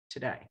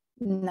today.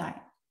 No.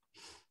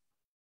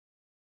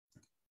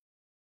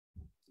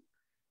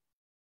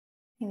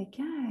 Here we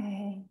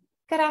go.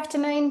 Good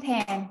afternoon,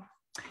 Pam.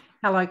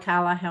 Hello,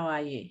 Carla. How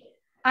are you?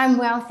 I'm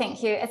well,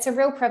 thank you. It's a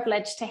real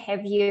privilege to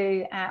have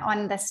you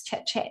on this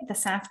chit chat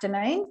this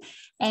afternoon.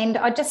 And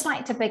I'd just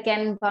like to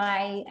begin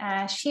by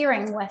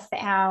sharing with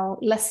our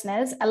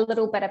listeners a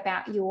little bit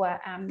about your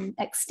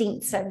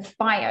extensive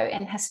bio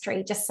and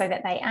history, just so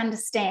that they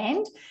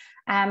understand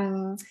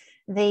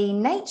the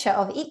nature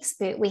of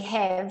expert we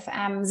have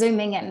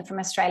zooming in from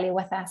Australia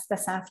with us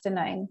this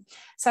afternoon.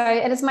 So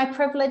it is my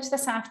privilege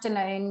this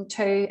afternoon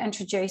to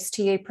introduce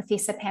to you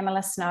Professor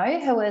Pamela Snow,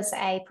 who is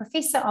a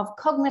Professor of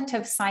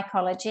Cognitive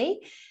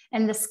Psychology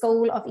in the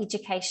School of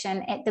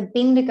Education at the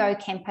Bendigo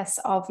campus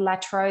of La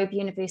Trobe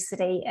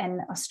University in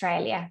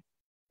Australia.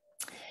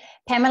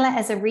 Pamela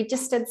is a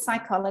registered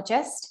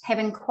psychologist,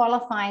 having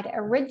qualified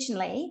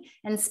originally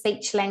in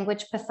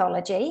speech-language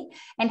pathology,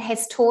 and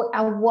has taught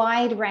a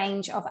wide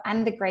range of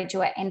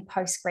undergraduate and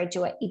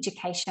postgraduate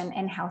education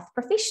and health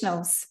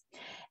professionals.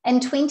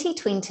 In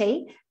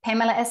 2020,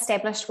 Pamela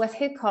established with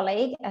her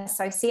colleague,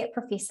 Associate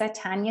Professor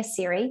Tanya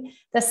Seri,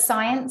 the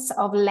Science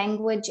of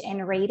Language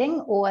and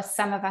Reading, or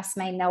some of us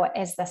may know it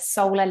as the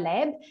Solar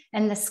Lab,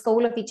 in the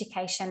School of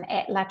Education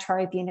at La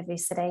Trobe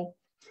University.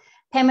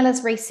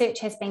 Pamela's research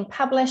has been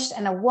published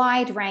in a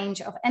wide range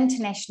of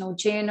international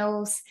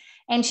journals,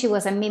 and she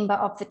was a member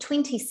of the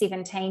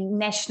 2017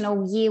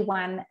 National Year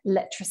 1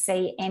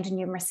 Literacy and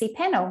Numeracy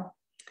Panel.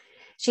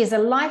 She is a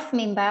life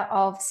member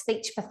of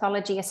Speech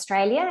Pathology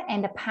Australia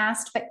and a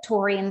past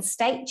Victorian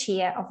State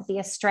Chair of the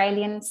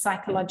Australian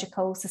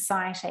Psychological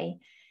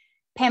Society.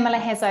 Pamela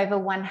has over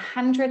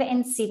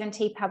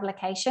 170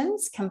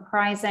 publications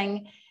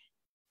comprising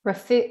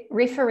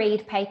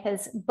refereed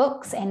papers,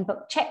 books and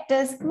book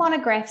chapters,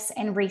 monographs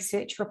and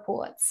research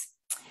reports.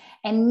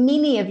 And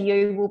many of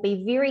you will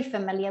be very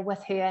familiar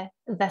with her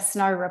The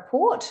Snow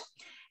Report,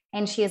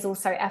 and she is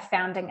also a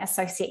founding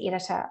associate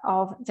editor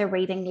of the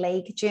Reading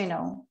League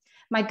Journal.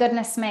 My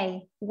goodness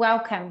me,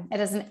 welcome. It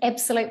is an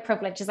absolute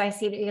privilege, as I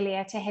said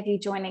earlier, to have you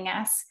joining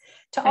us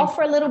to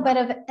offer a little bit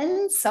of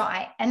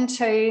insight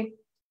into,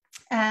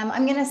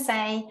 I'm going to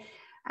say,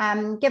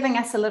 giving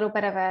us a little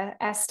bit of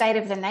a state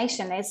of the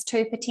nation as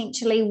to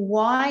potentially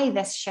why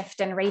this shift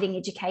in reading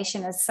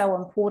education is so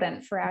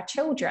important for our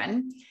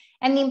children,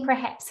 and then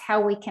perhaps how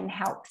we can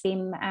help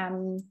them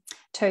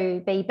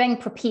to be being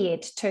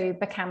prepared to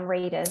become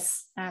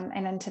readers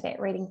and into that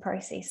reading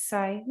process.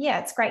 So yeah,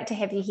 it's great to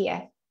have you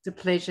here. It's a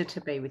pleasure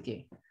to be with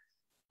you.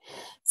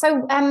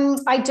 So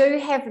I do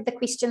have the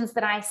questions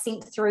that I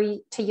sent through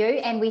to you,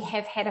 and we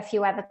have had a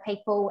few other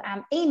people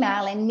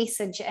email and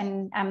message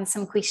in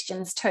some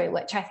questions too,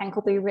 which I think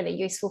will be really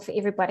useful for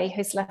everybody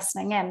who's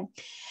listening in.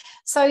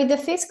 So the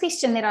first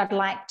question that I'd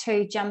like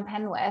to jump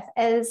in with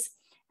is,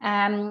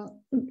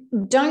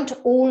 don't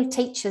all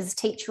teachers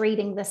teach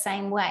reading the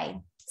same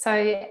way? So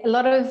a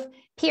lot of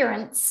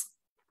parents,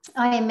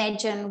 I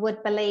imagine,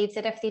 would believe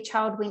that if their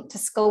child went to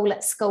school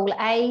at school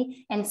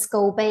A and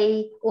school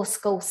B or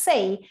school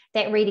C,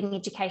 that reading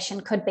education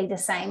could be the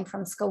same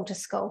from school to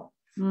school.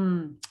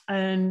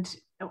 And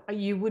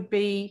you would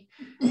be,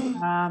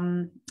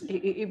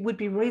 it would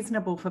be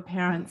reasonable for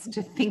parents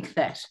to think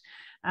that.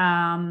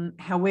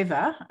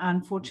 However,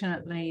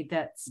 unfortunately,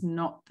 that's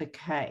not the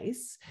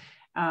case.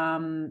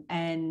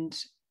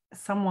 And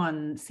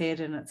someone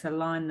said, and it's a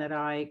line that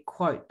I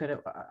quote,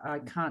 but I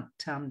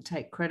can't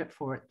take credit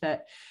for it,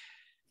 that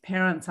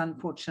parents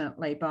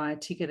unfortunately buy a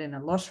ticket in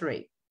a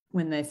lottery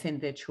when they send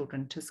their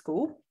children to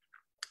school,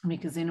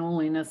 because in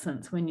all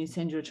innocence, when you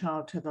send your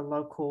child to the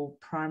local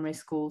primary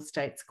school,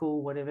 state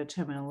school, whatever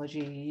terminology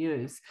you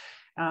use,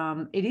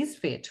 it is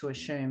fair to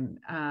assume,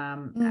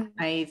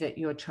 A, that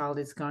your child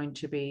is going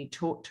to be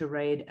taught to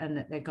read, and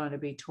that they're going to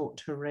be taught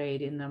to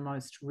read in the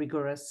most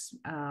rigorous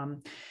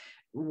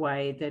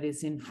way that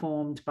is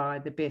informed by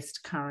the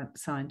best current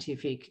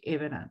scientific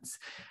evidence.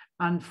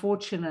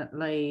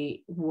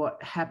 Unfortunately,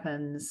 what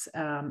happens,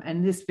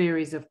 and this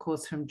varies, of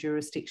course, from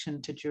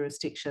jurisdiction to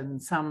jurisdiction,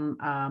 some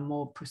are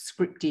more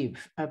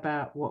prescriptive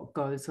about what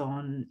goes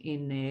on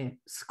in their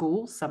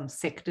schools. Some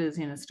sectors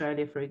in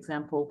Australia, for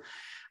example,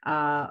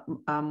 are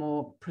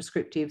more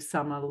prescriptive,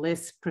 some are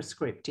less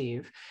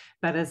prescriptive.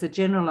 But as a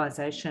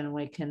generalisation,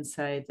 we can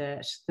say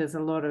that there's a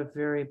lot of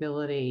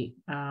variability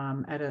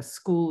at a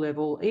school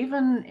level,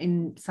 even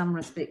in some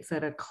respects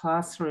at a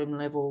classroom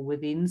level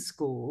within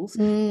schools,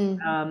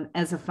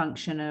 as a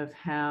function of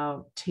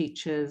how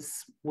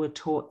teachers were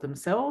taught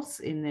themselves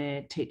in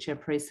their teacher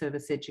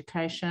pre-service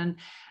education,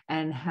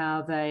 and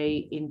how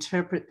they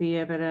interpret the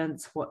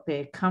evidence, what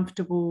they're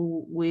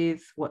comfortable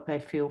with, what they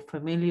feel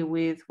familiar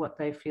with, what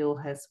they feel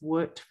has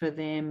worked for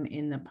them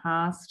in the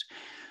past.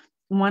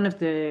 One of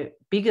the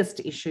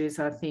biggest issues,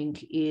 I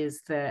think,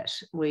 is that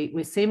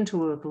we seem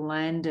to have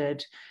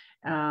landed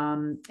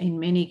in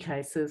many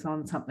cases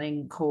on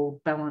something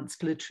called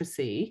balanced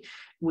literacy,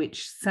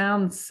 which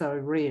sounds so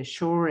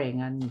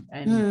reassuring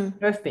and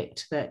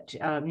perfect that,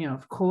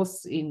 of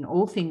course, in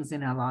all things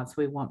in our lives,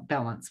 we want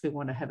balance. We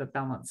want to have a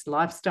balanced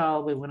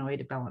lifestyle. We want to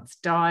eat a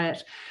balanced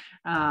diet.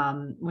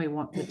 We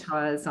want the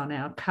tyres on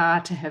our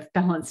car to have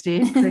balanced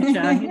air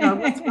pressure.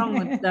 What's wrong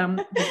with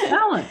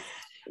balance?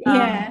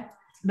 Yeah.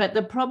 But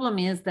the problem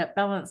is that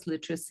balanced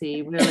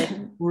literacy really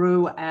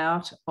grew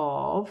out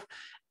of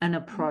an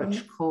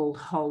approach called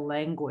whole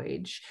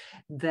language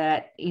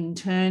that in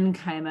turn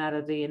came out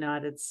of the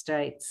United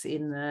States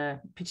in the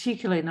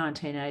particularly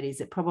 1980s.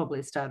 It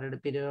probably started a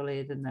bit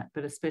earlier than that,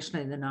 but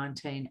especially in the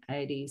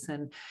 1980s,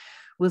 and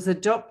was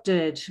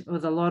adopted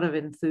with a lot of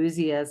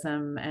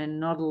enthusiasm and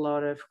not a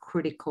lot of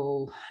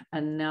critical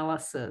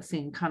analysis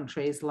in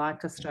countries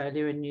like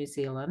Australia and New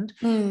Zealand.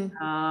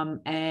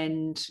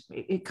 And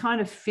it kind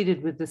of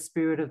fitted with the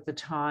spirit of the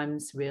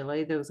times,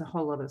 really. There was a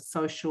whole lot of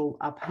social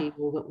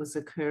upheaval that was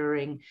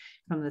occurring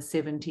from the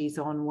 70s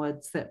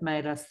onwards that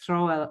made us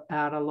throw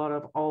out a lot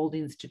of old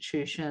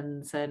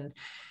institutions and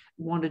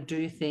want to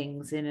do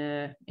things in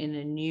a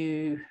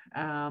new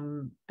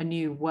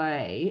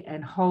way,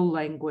 and whole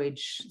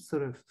language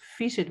sort of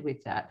fitted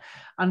with that.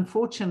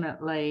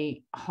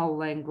 Unfortunately, whole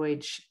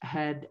language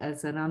had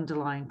as an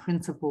underlying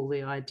principle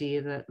the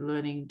idea that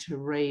learning to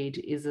read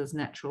is as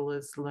natural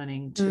as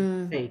learning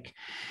to speak,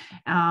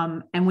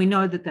 and we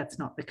know that that's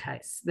not the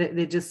case.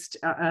 They're just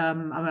I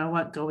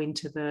won't go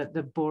into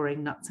the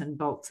boring nuts and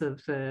bolts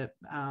of the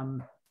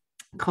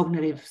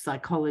cognitive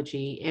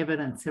psychology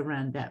evidence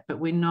around that, but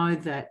we know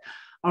that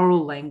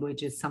oral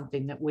language is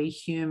something that we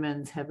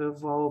humans have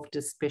evolved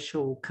a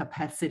special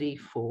capacity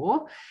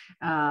for,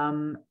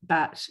 and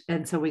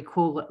so we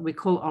call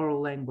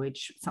oral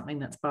language something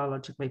that's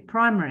biologically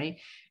primary,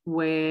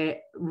 where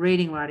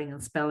reading, writing,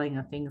 and spelling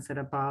are things that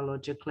are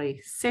biologically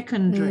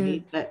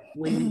secondary that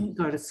we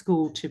go to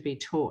school to be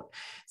taught.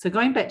 So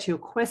going back to your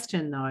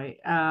question,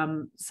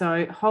 though,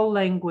 so whole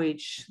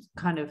language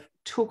kind of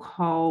took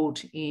hold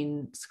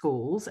in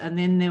schools, and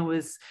then there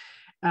was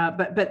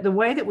but the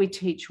way that we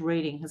teach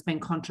reading has been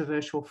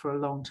controversial for a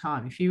long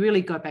time. If you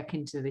really go back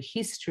into the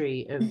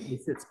history of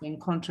this, it's been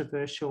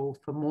controversial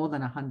for more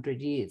than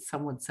 100 years.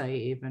 Some would say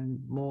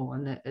even more,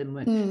 and it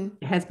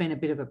has been a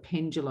bit of a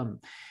pendulum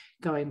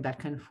going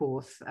back and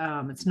forth.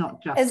 It's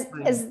not just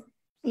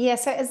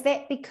so is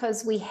that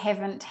because we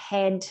haven't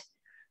had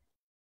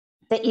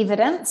the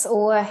evidence,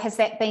 or has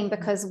that been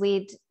because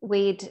we'd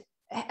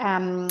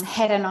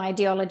had an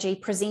ideology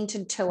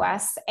presented to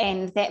us,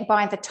 and that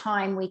by the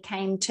time we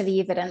came to the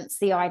evidence,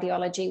 the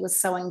ideology was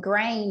so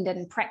ingrained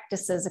in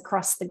practices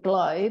across the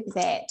globe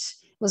that it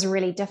was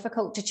really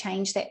difficult to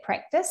change that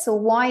practice? Or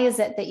why is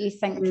it that you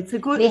think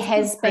there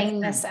has been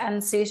this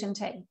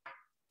uncertainty?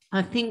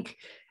 I think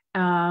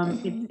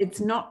it's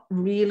not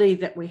really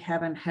that we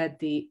haven't had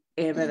the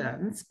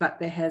evidence, but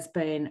there has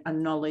been a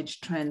knowledge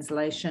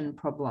translation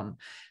problem.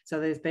 So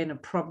there's been a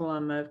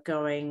problem of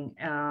going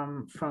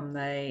from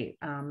the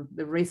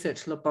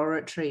research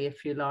laboratory,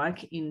 if you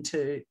like,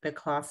 into the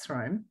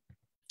classroom.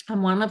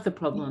 And one of the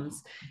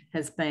problems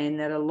has been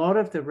that a lot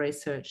of the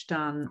research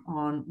done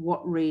on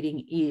what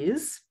reading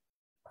is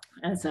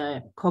as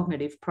a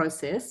cognitive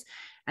process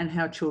and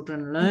how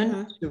children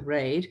learn to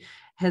read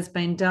has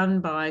been done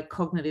by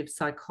cognitive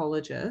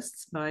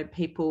psychologists, by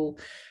people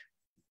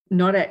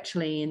not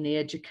actually in the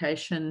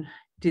education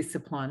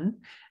discipline.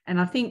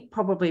 And I think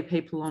probably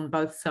people on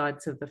both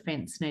sides of the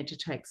fence need to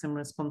take some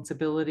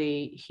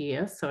responsibility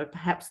here. So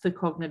perhaps the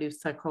cognitive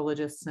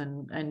psychologists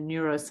and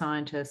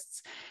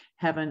neuroscientists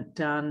haven't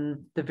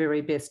done the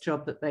very best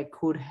job that they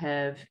could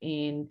have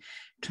in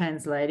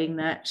translating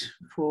that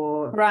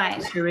for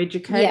teacher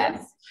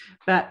educators.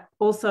 But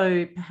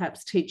also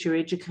perhaps teacher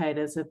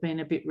educators have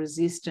been a bit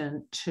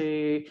resistant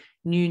to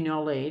new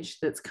knowledge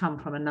that's come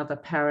from another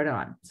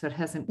paradigm. So it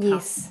hasn't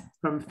come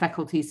from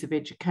faculties of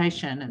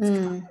education, it's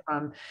come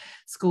from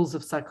schools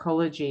of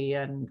psychology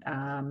and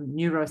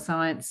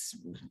neuroscience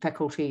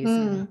faculties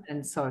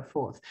and so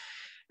forth.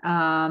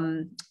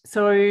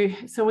 So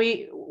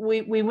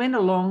we went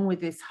along with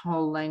this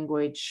whole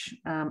language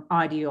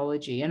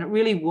ideology, and it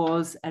really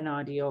was an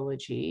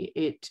ideology.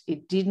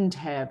 It didn't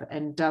have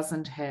and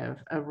doesn't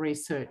have a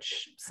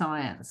research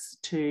science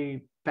to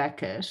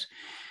back it.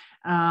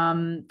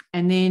 And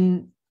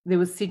then there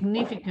was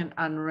significant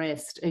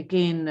unrest,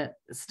 again, that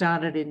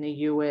started in the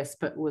US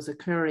but was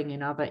occurring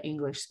in other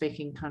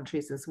English-speaking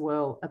countries as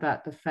well,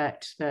 about the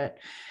fact that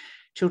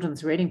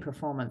children's reading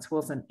performance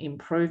wasn't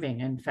improving.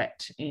 In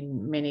fact,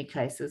 in many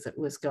cases, it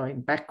was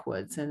going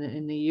backwards. And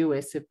in the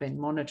US, have been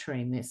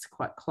monitoring this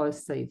quite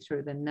closely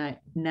through the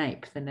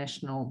NAEP, the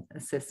National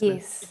Assessment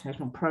of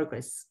Educational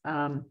Progress.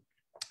 So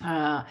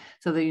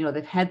that,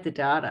 they've had the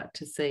data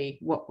to see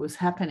what was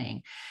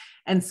happening.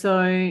 And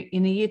so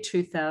in the year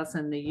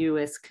 2000, the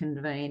US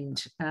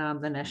convened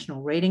the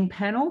National Reading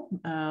Panel,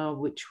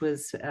 which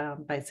was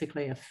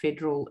basically a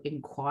federal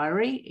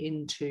inquiry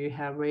into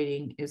how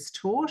reading is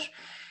taught.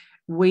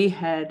 We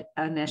had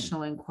a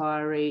national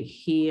inquiry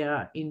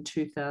here in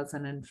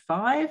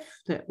 2005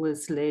 that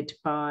was led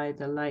by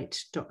the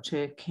late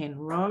Dr. Ken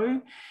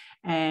Rowe,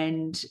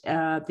 and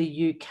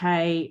the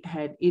UK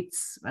had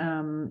its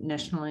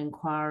national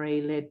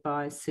inquiry led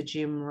by Sir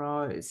Jim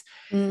Rose.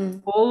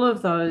 All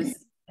of those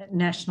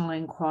national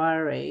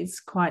inquiries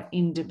quite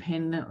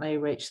independently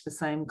reached the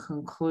same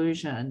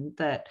conclusion,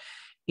 that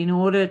in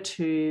order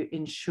to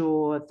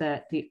ensure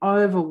that the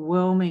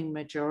overwhelming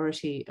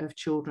majority of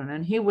children,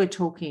 and here we're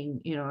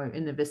talking,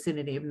 in the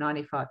vicinity of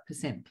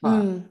 95%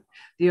 plus,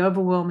 the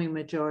overwhelming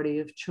majority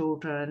of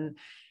children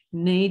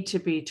need to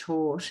be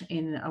taught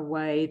in a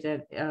way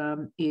that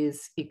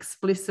is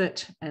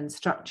explicit and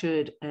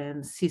structured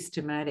and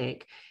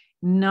systematic.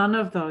 None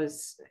of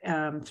those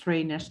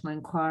 3 national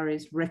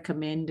inquiries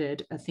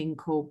recommended a thing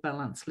called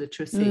balanced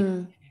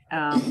literacy.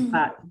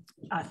 But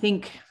I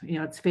think,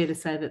 it's fair to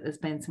say that there's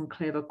been some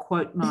clever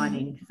quote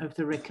mining of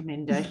the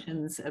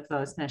recommendations of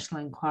those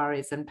national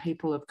inquiries, and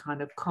people have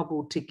kind of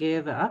cobbled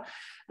together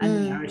a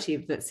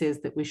narrative that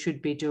says that we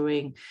should be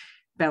doing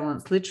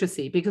balanced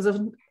literacy, because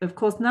of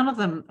course none of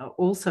them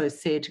also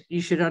said you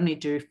should only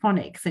do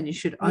phonics and you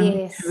should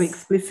only do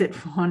explicit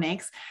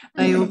phonics.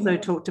 They also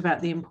talked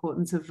about the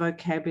importance of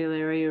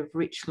vocabulary, of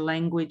rich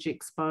language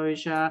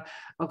exposure,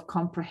 of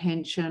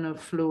comprehension,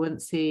 of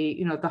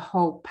fluency, the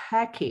whole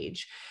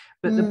package.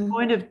 But the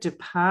point of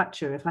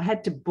departure, if I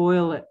had to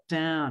boil it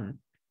down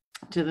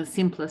to the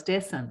simplest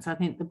essence, I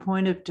think the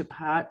point of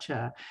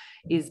departure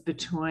is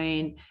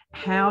between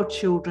how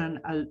children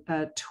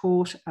are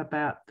taught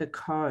about the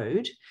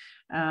code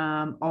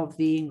of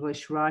the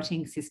English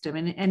writing system,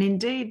 and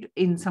indeed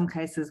in some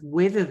cases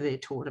whether they're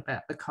taught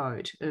about the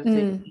code of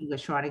the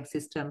English writing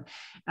system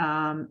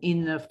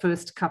in the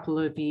first couple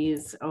of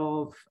years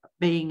of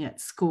being at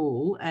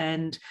school.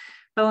 And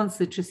balanced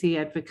literacy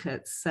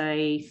advocates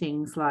say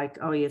things like,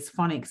 oh yes,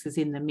 phonics is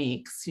in the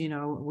mix,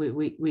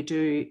 we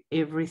do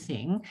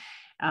everything.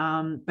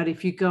 But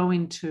if you go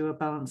into a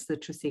balanced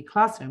literacy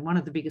classroom, one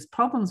of the biggest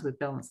problems with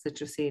balanced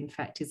literacy, in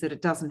fact, is that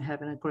it doesn't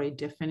have an agreed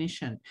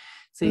definition.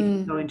 So you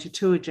can go into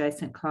 2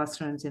 adjacent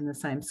classrooms in the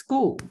same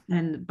school,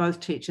 and both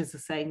teachers are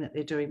saying that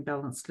they're doing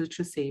balanced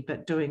literacy,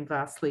 but doing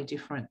vastly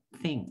different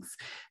things.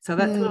 So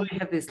that's where we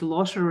have this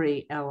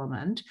lottery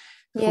element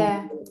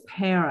for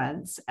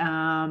parents.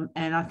 And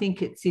I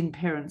think it's in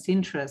parents'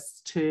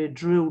 interests to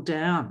drill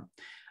down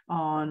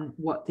on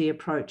what the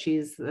approach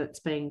is that's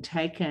being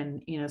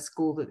taken in a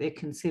school that they're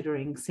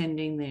considering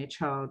sending their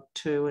child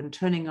to, and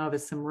turning over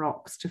some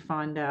rocks to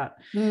find out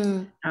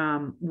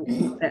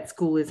what that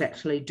school is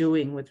actually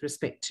doing with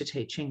respect to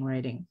teaching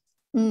reading.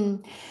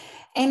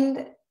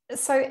 And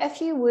so if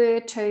you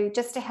were to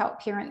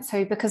help parents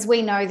who, because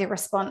we know the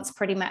response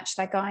pretty much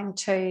they're going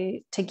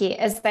to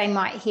get is they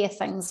might hear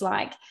things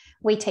like,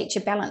 we teach a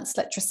balanced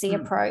literacy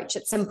approach.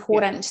 It's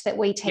important that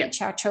we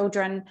teach our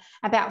children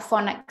about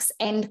phonics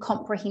and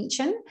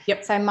comprehension.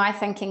 So my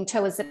thinking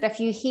too is that if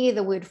you hear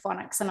the word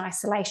phonics in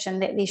isolation,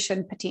 that there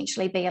should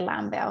potentially be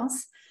alarm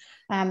bells,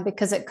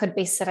 because it could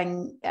be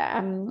sitting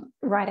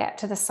right out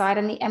to the side.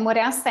 And what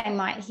else they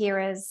might hear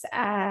is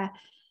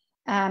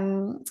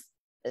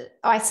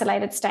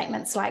isolated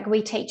statements like,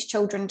 we teach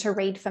children to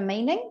read for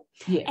meaning.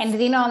 And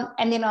then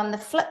on the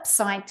flip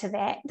side to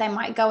that, they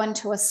might go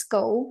into a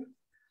school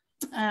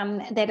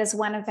that is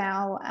one of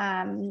our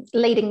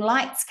leading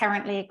lights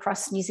currently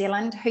across New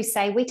Zealand, who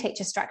say, we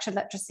teach a structured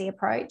literacy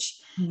approach.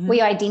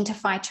 We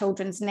identify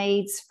children's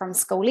needs from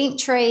school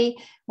entry,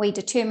 we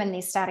determine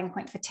their starting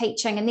point for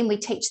teaching, and then we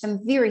teach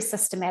them very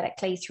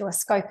systematically through a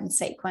scope and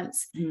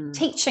sequence,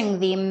 teaching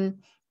them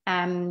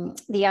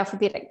the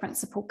alphabetic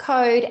principal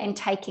code and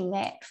taking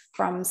that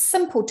from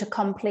simple to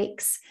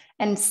complex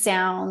in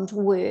sound,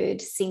 word,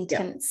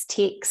 sentence,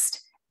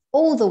 text,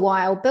 all the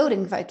while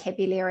building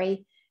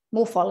vocabulary,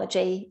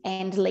 morphology,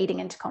 and leading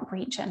into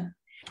comprehension.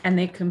 And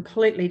they're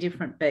completely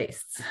different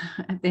beasts.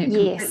 They're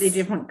completely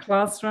different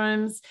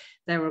classrooms.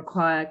 They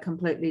require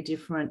completely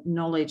different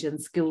knowledge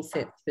and skill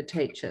sets for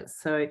teachers.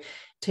 So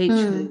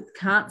teachers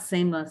can't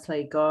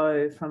seamlessly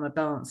go from a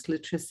balanced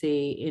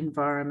literacy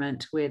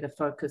environment where the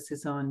focus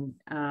is on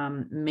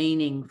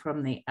meaning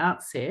from the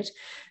outset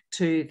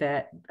to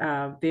that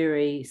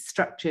very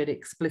structured,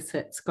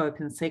 explicit scope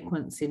and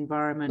sequence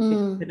environment,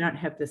 because they don't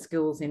have the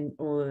skills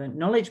or the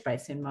knowledge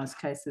base in most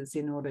cases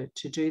in order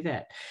to do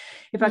that.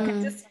 If I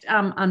can just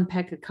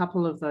unpack a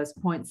couple of those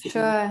points that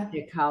you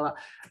made there, Carla.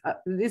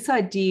 This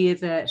idea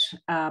that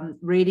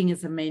reading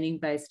is a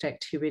meaning-based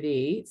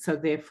activity, so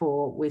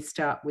therefore we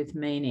start with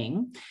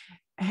meaning,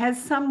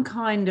 has some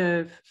kind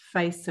of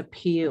face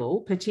appeal,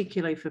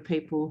 particularly for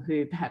people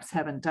who perhaps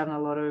haven't done a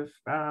lot of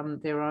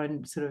their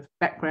own sort of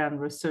background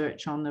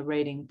research on the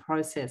reading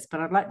process. But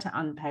I'd like to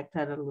unpack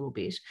that a little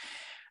bit.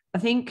 I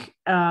think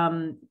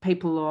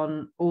people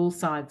on all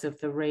sides of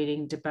the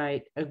reading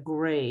debate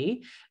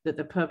agree that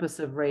the purpose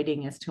of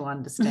reading is to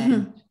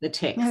understand the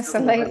text.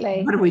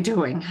 Absolutely. What are we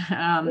doing?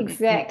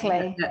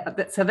 Exactly.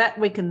 So that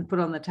we can put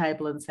on the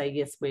table and say,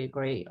 yes, we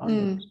agree on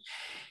it.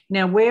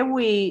 Now, where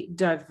we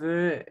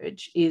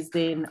diverge is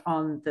then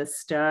on the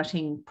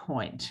starting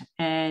point.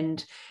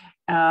 And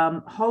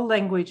whole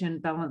language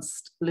and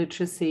balanced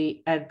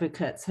literacy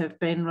advocates have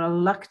been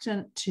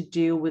reluctant to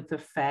deal with the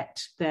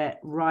fact that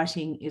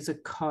writing is a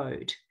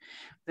code.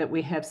 that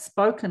we have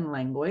spoken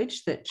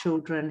language that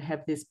children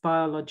have this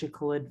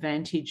biological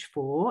advantage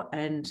for,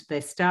 and they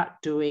start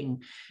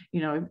doing,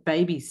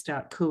 babies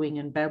start cooing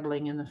and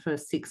babbling in the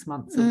first 6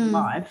 months of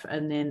life.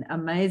 And then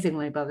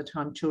amazingly, by the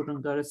time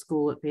children go to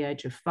school at the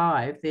age of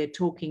 5, they're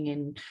talking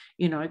in,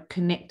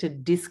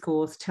 connected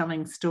discourse,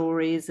 telling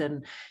stories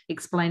and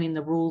explaining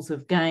the rules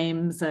of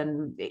games.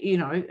 And,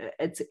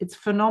 it's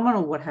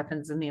phenomenal what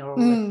happens in the oral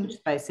language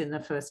space in the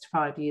first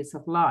 5 years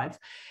of life.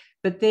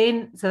 But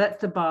then, so that's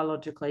the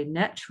biologically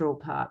natural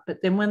part.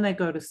 But then when they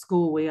go to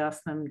school, we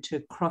ask them to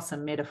cross a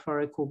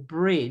metaphorical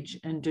bridge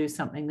and do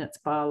something that's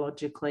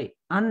biologically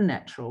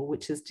unnatural,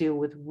 which is deal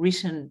with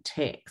written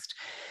text.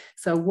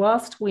 So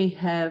whilst we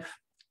have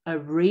a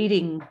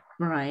reading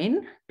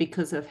brain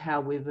because of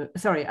how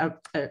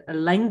a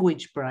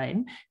language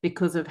brain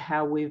because of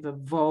how we've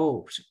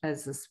evolved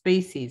as a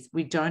species,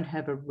 we don't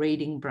have a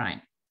reading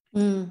brain.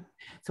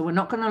 So we're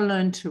not going to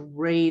learn to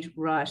read,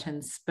 write,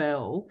 and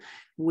spell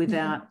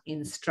without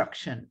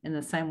instruction, in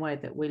the same way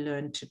that we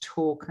learn to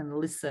talk and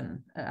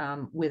listen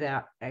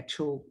without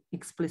actual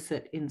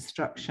explicit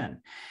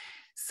instruction.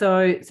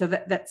 So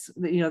that's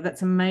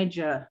a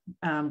major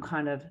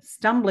kind of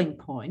stumbling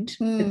point.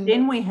 But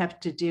then we have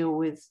to deal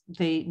with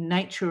the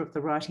nature of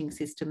the writing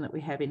system that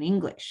we have in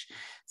English.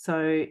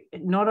 So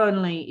not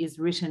only is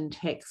written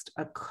text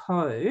a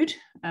code,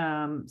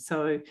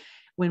 so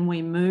when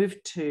we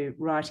moved to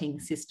writing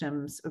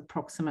systems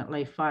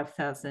approximately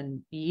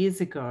 5,000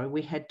 years ago,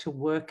 we had to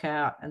work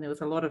out, and there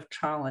was a lot of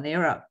trial and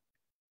error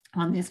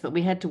on this, but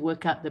we had to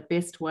work out the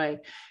best way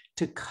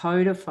to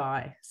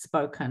codify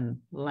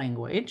spoken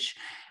language,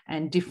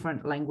 and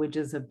different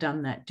languages have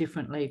done that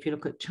differently. If you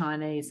look at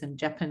Chinese and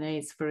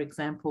Japanese, for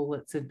example,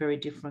 it's a very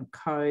different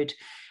code.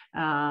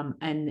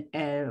 And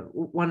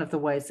one of the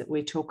ways that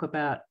we talk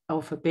about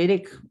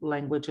alphabetic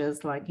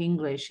languages like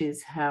English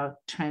is how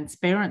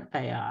transparent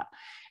they are.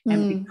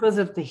 And because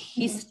of the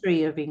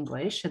history of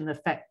English and the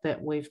fact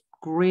that we've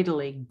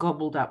greedily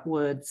gobbled up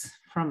words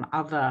from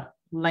other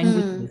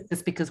languages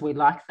just because we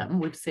like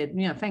them, we've said,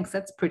 thanks,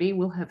 that's pretty,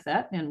 we'll have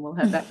that, and we'll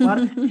have that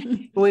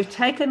one. But we've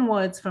taken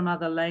words from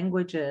other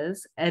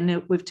languages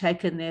and we've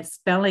taken their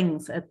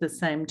spellings at the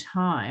same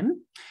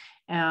time.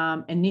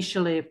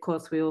 Initially, of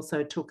course, we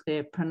also took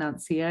their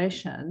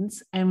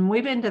pronunciations, and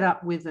we've ended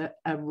up with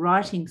a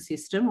writing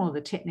system, or the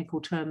technical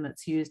term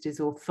that's used is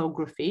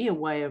orthography, a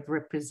way of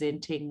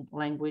representing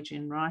language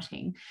in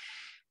writing.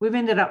 We've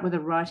ended up with a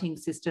writing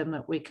system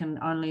that we can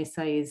only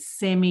say is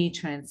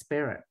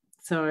semi-transparent.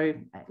 So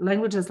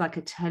languages like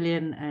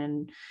Italian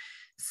and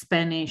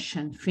Spanish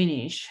and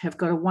Finnish have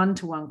got a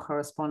one-to-one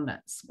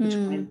correspondence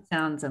between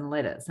sounds and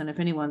letters. And if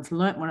anyone's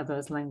learnt one of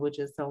those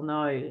languages, they'll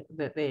know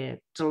that they're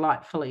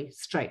delightfully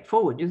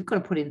straightforward. You've got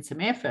to put in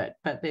some effort,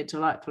 but they're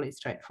delightfully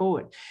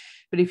straightforward.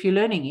 But if you're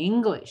learning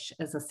English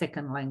as a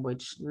second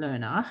language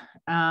learner,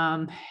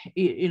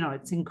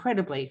 it's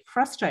incredibly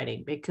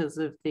frustrating because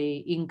of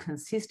the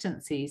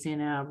inconsistencies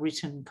in our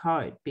written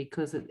code,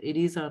 because it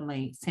is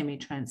only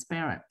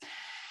semi-transparent.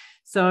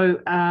 So,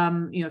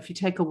 if you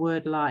take a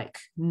word like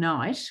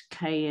night,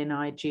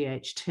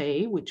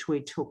 K-N-I-G-H-T, which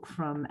we took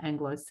from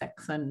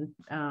Anglo-Saxon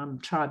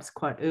tribes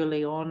quite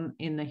early on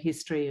in the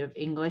history of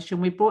English,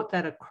 and we brought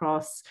that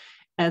across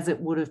as it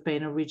would have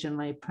been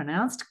originally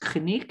pronounced,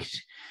 knikt.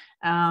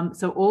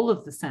 So all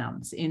of the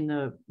sounds in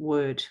the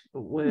word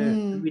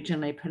were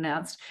originally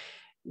pronounced.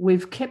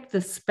 We've kept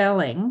the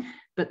spelling,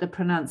 but the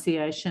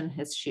pronunciation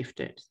has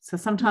shifted. So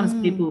sometimes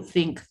people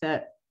think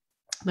that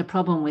the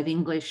problem with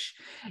English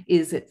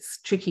is its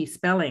tricky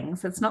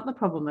spellings. That's not the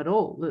problem at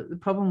all. The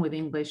problem with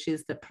English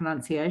is that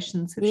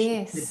pronunciations have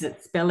shifted,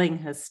 that spelling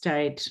has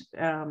stayed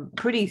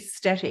pretty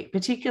static,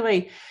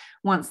 particularly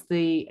once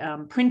the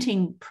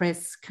printing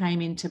press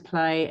came into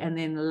play, and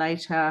then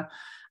later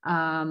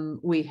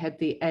we had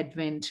the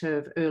advent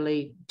of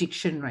early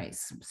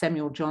dictionaries.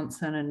 Samuel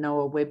Johnson and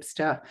Noah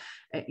Webster,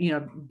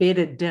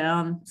 bedded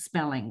down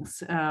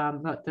spellings,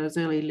 like those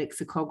early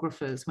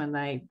lexicographers when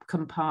they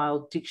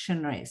compiled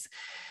dictionaries.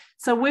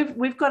 So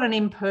we've got an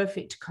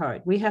imperfect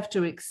code. We have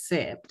to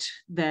accept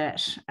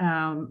that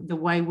the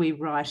way we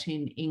write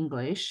in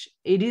English,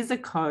 it is a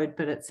code,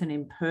 but it's an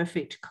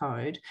imperfect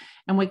code.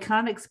 And we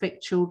can't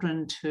expect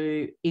children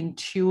to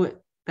intuit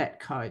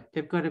that code.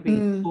 They've got to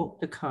be taught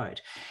the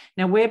code.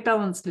 Now, where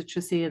balanced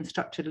literacy and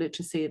structured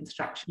literacy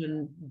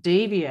instruction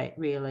deviate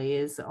really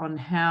is on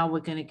how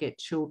we're going to get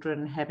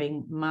children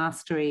having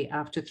mastery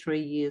after 3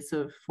 years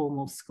of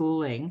formal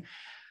schooling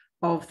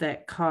of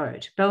that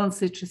code.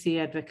 Balanced literacy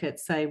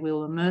advocates say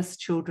we'll immerse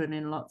children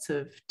in lots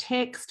of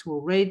text,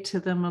 we'll read to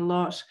them a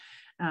lot,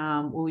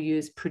 we'll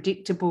use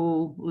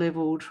predictable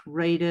leveled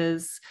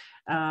readers,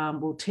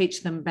 we'll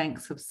teach them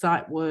banks of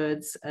sight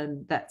words,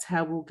 and that's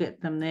how we'll get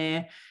them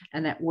there.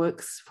 And that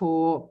works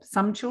for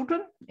some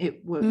children.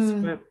 It works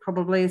for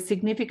probably a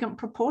significant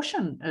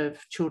proportion of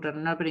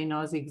children. Nobody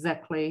knows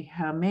exactly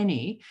how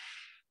many.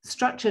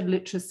 Structured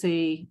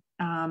literacy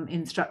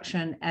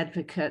instruction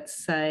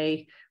advocates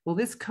say, well,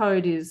 this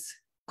code is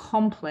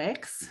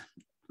complex.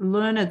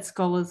 learned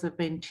scholars have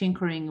been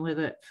tinkering with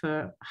it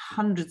for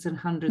hundreds and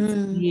hundreds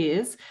of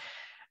years.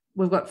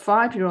 We've got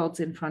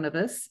 5-year-olds in front of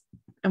us,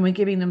 and we're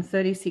giving them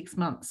 36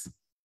 months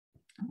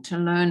to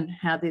learn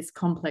how this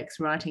complex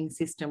writing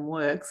system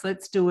works.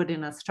 Let's do it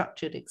in a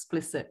structured,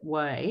 explicit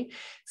way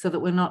so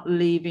that we're not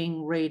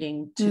leaving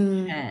reading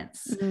to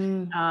chance.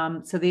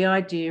 So the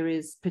idea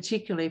is,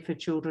 particularly for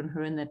children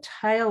who are in the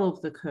tail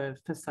of the curve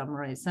for some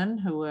reason,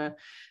 who are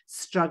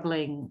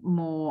struggling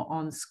more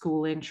on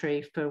school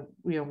entry for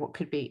what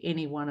could be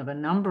any one of a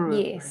number of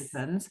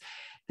reasons,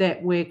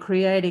 that we're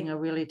creating a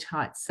really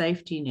tight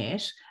safety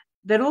net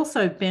that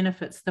also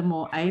benefits the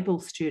more able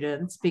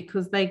students,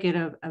 because they get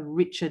a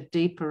richer,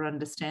 deeper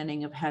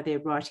understanding of how their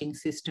writing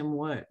system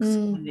works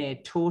when they're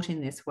taught in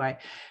this way,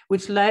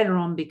 which later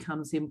on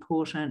becomes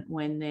important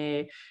when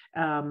they're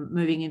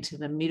moving into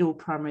the middle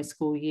primary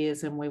school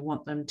years, and we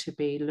want them to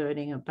be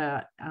learning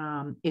about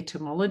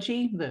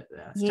etymology, the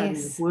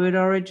study of word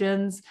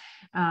origins,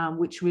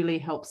 which really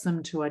helps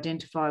them to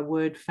identify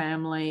word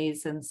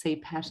families and see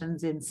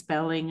patterns in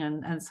spelling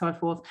and so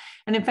forth.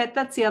 And in fact,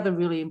 that's the other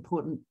really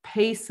important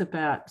piece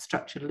about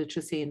structured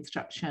literacy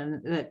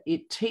instruction, that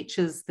it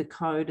teaches the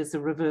code as a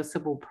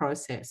reversible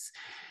process.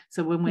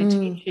 So when we're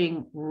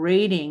teaching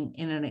reading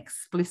in an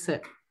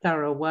explicit,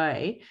 thorough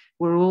way,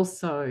 we're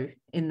also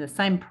in the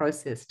same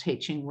process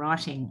teaching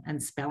writing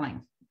and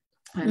spelling.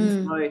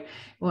 And so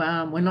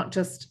we're not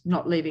just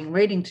not leaving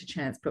reading to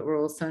chance, but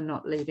we're also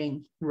not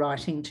leaving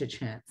writing to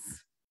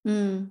chance.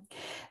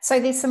 So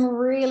there's some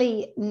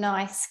really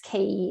nice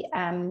key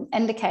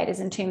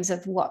indicators in terms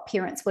of what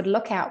parents would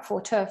look out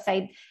for too.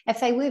 If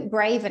they weren't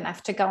brave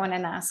enough to go in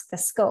and ask the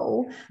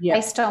school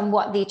based on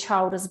what their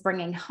child is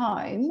bringing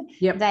home,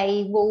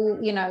 they will,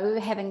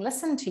 having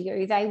listened to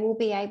you, they will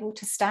be able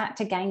to start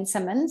to gain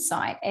some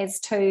insight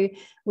as to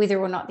whether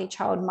or not their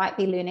child might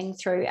be learning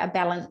through a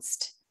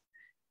balanced,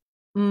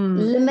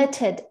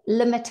 limited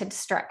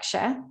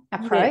structure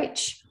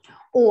approach.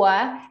 Or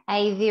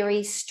a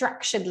very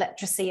structured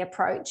literacy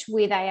approach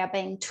where they are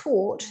being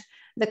taught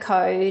the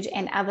code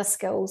and other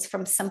skills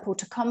from simple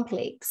to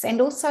complex,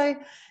 and also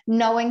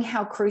knowing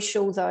how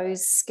crucial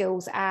those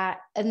skills are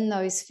in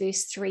those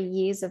first 3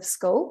 years of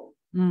school.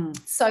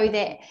 So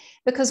that,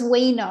 because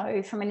we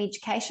know from an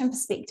education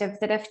perspective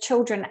that if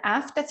children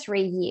after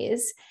 3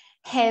 years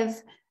have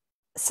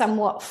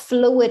somewhat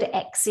fluid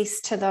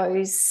access to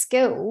those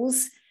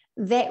skills,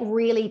 that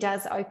really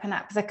does open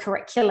up the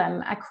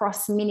curriculum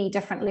across many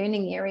different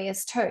learning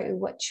areas too,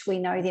 which we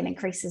know then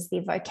increases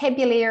their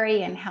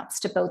vocabulary and helps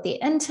to build their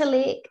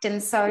intellect.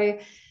 And so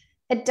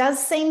it does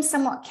seem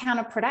somewhat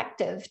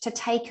counterproductive to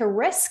take a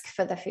risk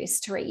for the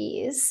first 3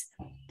 years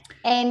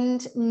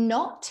and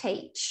not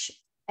teach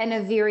in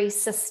a very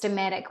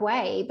systematic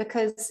way,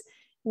 because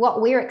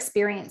what we're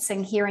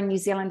experiencing here in New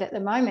Zealand at the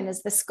moment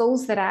is the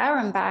schools that are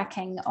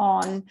embarking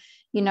on,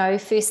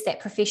 first that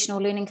professional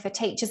learning for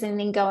teachers and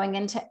then going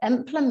into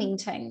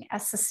implementing a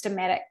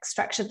systematic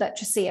structured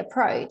literacy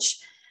approach.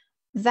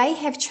 They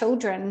have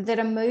children that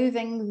are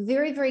moving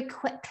very, very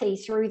quickly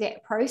through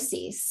that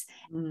process.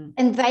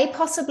 And they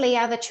possibly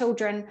are the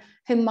children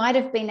who might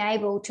have been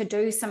able to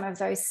do some of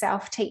those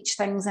self-teach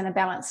things in a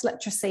balanced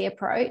literacy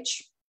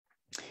approach.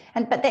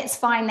 But that's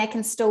fine. They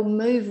can still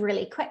move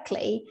really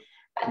quickly.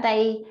 But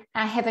they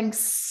are having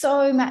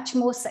so much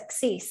more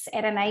success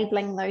at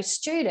enabling those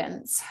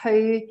students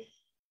who,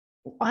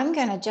 I'm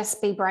going to just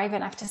be brave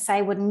enough to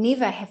say, would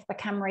never have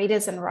become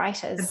readers and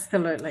writers.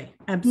 Absolutely.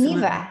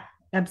 Never.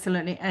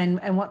 Absolutely.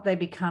 And what they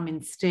become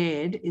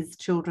instead is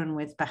children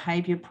with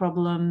behaviour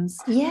problems,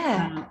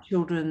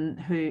 children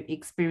who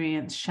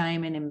experience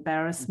shame and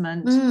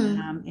embarrassment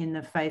in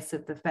the face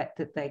of the fact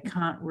that they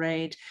can't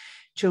read,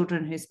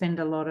 children who spend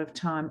a lot of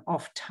time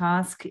off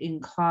task in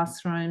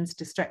classrooms,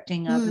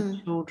 distracting other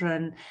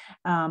children,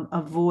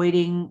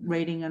 avoiding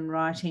reading and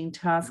writing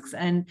tasks.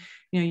 And,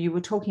 you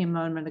were talking a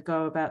moment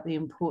ago about the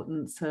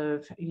importance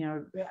of,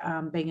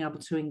 being able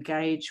to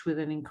engage with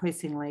an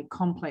increasingly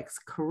complex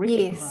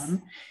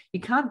curriculum. You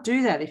can't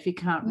do that if you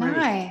can't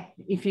read.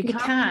 If you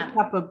can't pick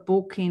up a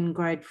book in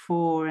grade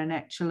 4 and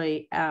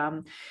actually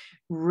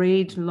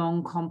read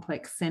long,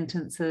 complex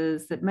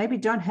sentences that maybe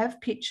don't have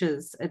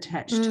pictures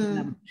attached to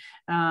them,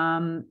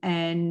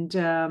 and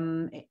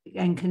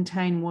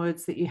contain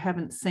words that you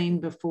haven't seen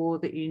before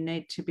that you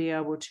need to be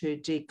able to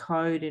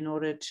decode in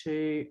order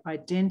to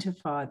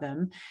identify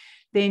them,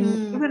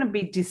 then you're going to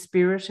be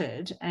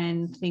dispirited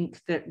and think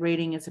that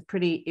reading is a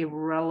pretty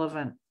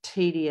irrelevant,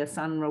 tedious,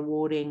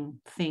 unrewarding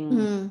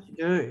thing to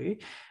do.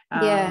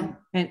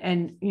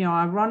 And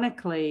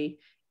ironically,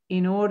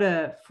 in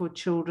order for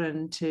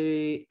children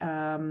to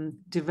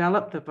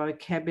develop the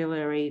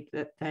vocabulary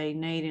that they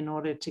need in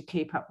order to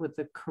keep up with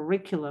the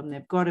curriculum,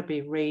 they've got to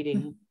be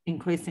reading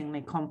increasingly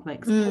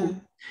complex books.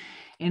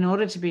 In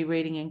order to be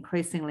reading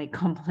increasingly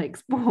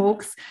complex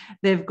books,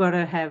 they've got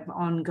to have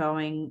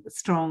ongoing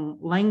strong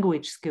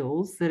language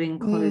skills that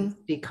include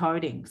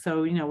decoding.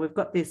 So, we've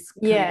got this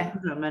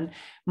conundrum, and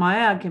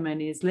my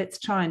argument is let's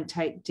try and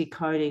take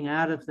decoding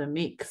out of the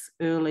mix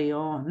early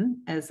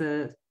on as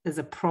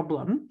a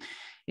problem,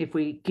 if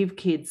we give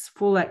kids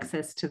full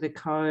access to the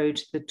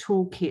code, the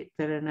toolkit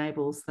that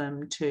enables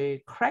them to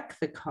crack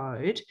the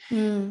code,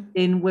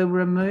 then we're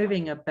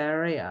removing a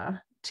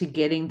barrier to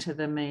getting to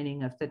the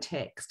meaning of the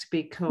text,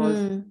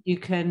 because you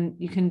can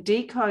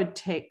decode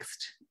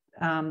text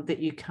that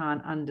you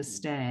can't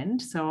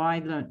understand. So I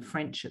learnt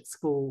French at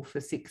school for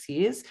 6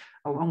 years,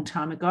 a long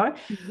time ago.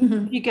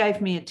 If you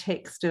gave me a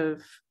text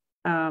of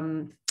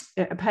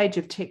a page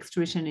of text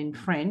written in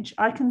French,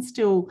 I can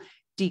still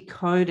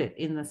decode it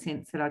in the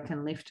sense that I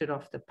can lift it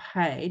off the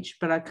page,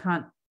 but I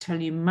can't tell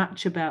you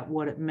much about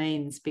what it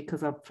means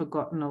because I've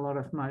forgotten a lot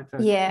of my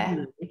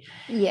vocabulary.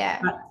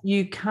 But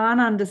you can't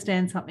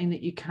understand something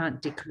that you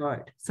can't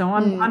decode. So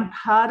I'm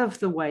part of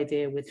the way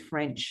there with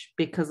French,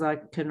 because I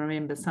can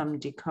remember some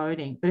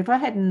decoding. But if I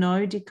had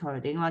no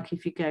decoding, like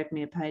if you gave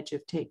me a page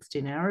of text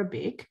in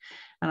Arabic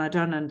and I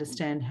don't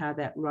understand how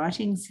that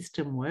writing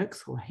system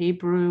works, or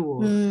Hebrew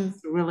or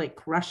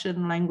Cyrillic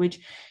Russian language,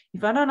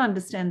 if I don't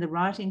understand the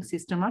writing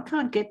system, I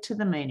can't get to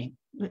the meaning.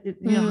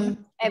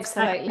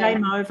 Absolutely.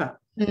 Game over.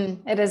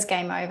 It is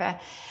game over.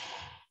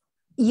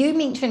 You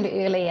mentioned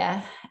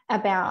earlier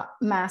about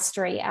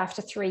mastery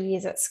after 3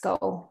 years at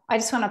school. I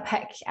just want to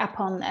pick up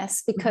on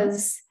this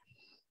because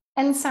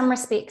in some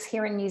respects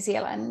here in New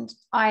Zealand,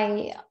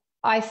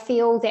 I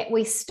feel that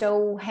we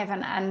still have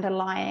an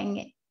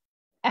underlying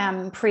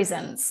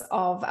presence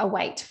of a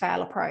wait to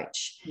fail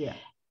approach. Yeah.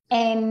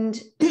 And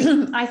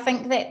I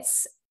think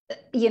that's,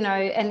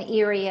 an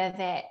area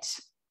that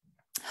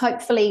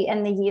hopefully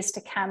in the years to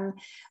come,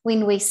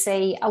 when we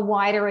see a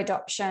wider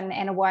adoption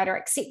and a wider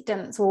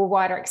acceptance, or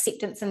wider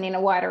acceptance and then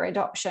a wider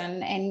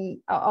adoption and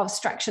of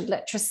structured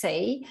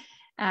literacy,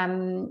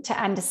 to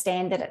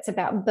understand that it's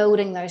about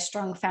building those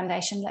strong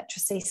foundation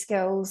literacy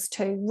skills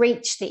to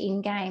reach the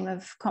end game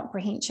of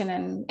comprehension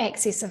and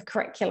access of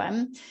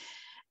curriculum.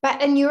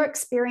 But in your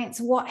experience,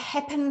 what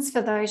happens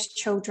for those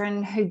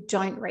children who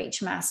don't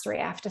reach mastery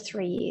after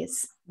 3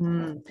 years?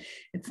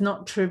 It's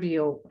not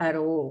trivial at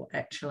all,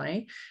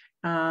 actually.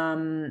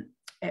 My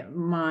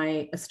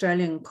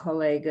Australian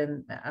colleague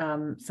and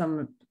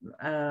some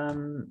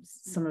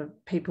of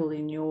people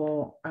in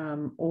your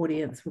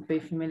audience would be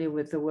familiar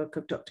with the work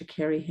of Dr.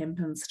 Kerry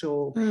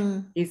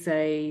Hempenstall. Is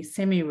a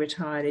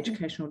semi-retired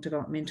educational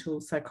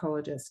developmental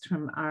psychologist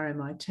from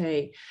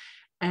RMIT.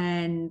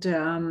 And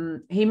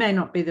he may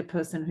not be the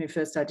person who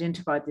first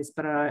identified this,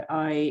 but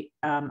I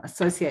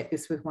associate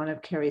this with one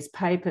of Kerry's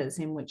papers,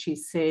 in which he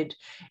said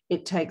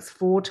it takes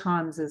 4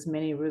 times as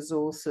many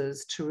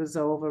resources to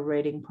resolve a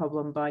reading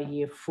problem by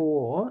year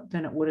 4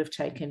 than it would have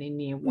taken in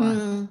year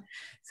 1.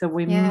 So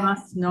we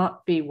must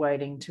not be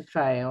waiting to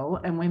fail,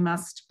 and we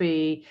must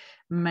be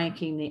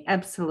making the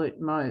absolute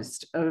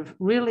most of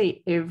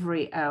really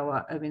every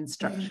hour of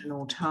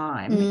instructional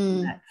time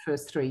in that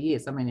first 3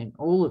 years. I mean, in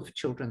all of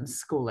children's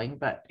schooling,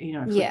 but,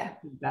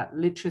 about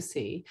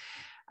literacy.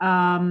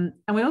 And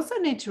we also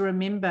need to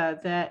remember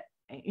that,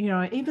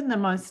 even the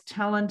most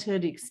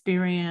talented,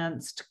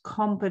 experienced,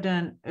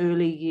 competent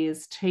early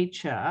years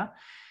teacher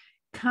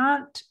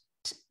can't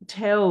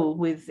tell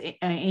with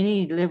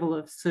any level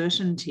of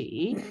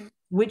certainty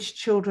which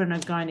children are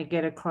going to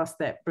get across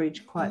that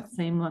bridge quite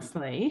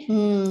seamlessly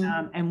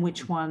and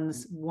which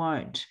ones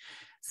won't.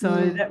 So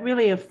that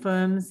really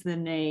affirms the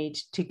need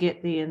to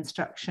get the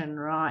instruction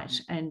right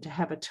and to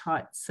have a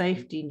tight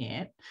safety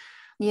net,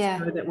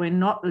 so that we're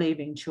not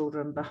leaving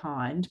children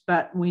behind.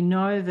 But we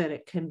know that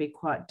it can be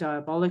quite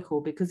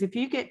diabolical, because if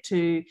you get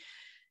to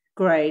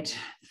grade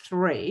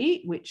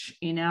 3, which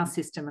in our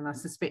system, and I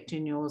suspect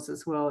in yours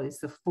as well, is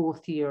the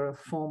 4th year of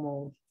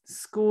formal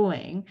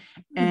schooling,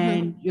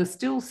 and you're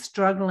still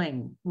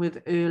struggling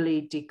with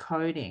early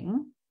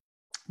decoding,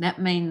 that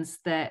means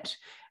that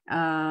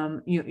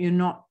you're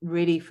not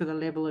ready for the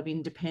level of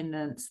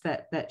independence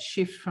that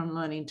shift from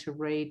learning to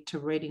read to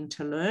reading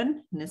to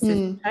learn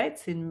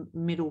necessitates in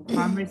middle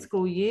primary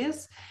school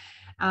years.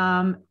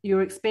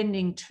 You're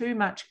expending too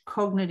much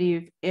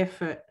cognitive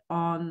effort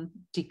on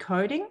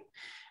decoding,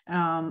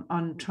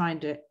 on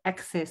trying to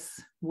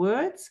access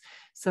words.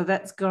 So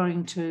that's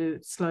going to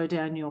slow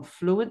down your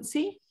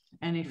fluency.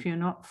 And if you're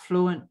not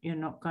fluent, you're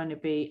not going to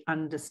be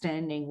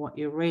understanding what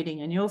you're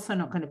reading. And you're also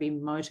not going to be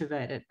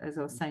motivated, as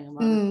I was saying a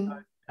moment ago,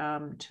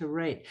 to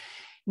read.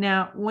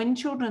 Now, when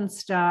children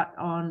start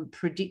on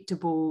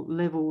predictable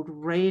leveled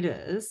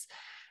readers,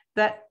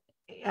 that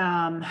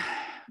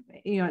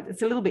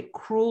it's a little bit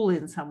cruel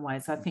in some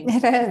ways, I think.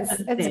 It is.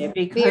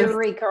 It's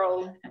very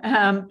cruel.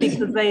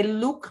 Because they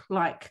look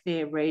like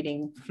they're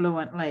reading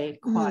fluently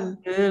quite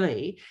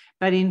early.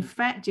 But in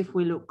fact, if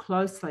we look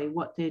closely,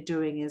 what they're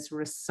doing is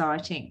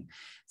reciting.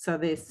 So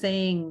they're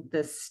seeing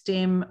the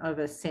stem of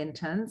a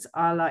sentence.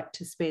 I like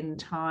to spend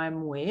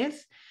time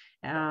with.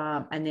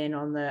 And then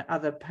on the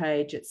other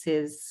page, it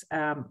says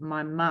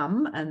my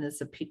mum, and there's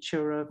a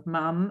picture of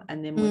mum.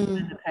 And then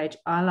within the page,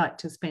 I like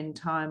to spend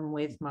time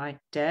with my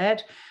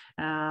dad,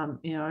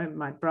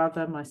 my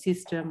brother, my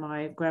sister,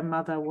 my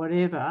grandmother,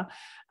 whatever.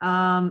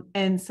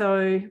 And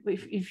so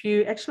if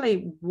you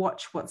actually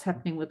watch what's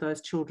happening with those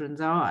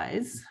children's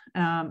eyes,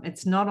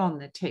 it's not on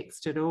the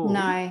text at all.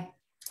 No.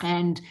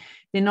 and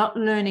they're not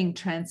learning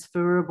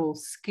transferable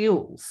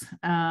skills.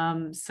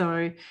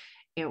 So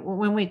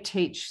when we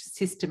teach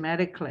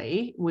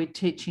systematically, we're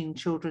teaching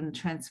children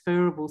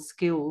transferable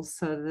skills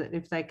so that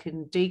if they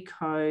can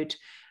decode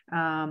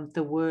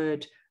the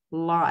word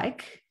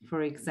like,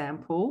 for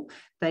example,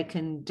 they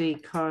can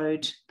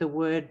decode the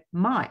word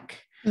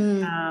Mike.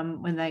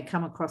 When they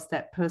come across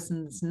that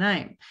person's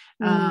name,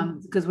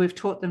 because we've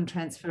taught them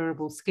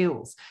transferable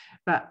skills.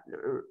 But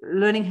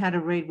learning how to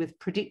read with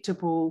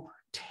predictable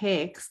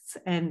texts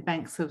and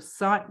banks of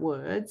sight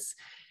words,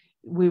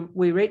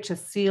 we reach a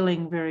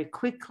ceiling very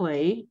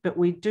quickly, but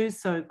we do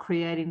so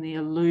creating the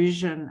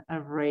illusion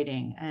of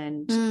reading.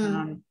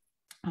 And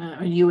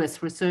a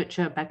US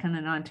researcher back in the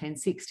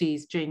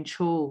 1960s, Jean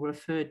Chall,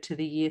 referred to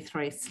the year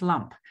 3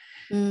 slump.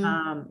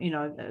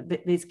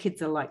 These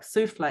kids are like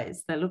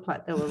souffles. They look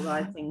like they were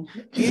rising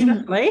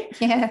beautifully.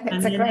 Yeah,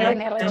 that's a great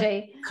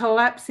analogy.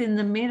 Collapse in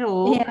the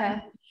middle.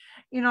 Yeah.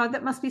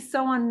 That must be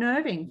so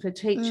unnerving for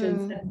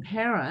teachers and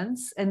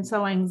parents, and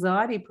so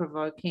anxiety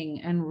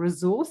provoking and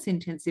resource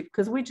intensive,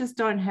 because we just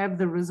don't have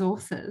the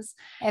resources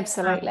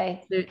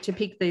absolutely to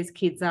pick these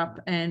kids up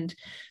and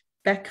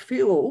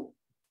backfill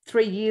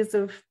 3 years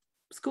of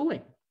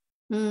schooling.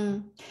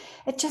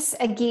 It just,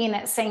 again,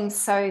 it seems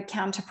so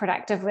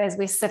counterproductive as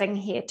we're sitting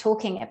here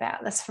talking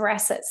about this. For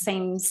us, it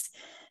seems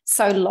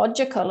so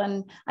logical.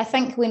 And I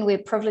think when we're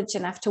privileged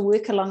enough to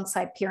work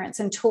alongside parents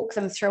and talk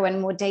them through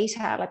in more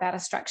detail about a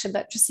structured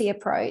literacy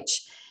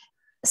approach,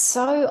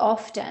 so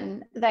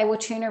often they will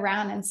turn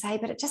around and say,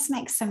 but it just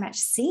makes so much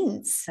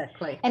sense.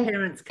 Exactly. And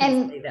parents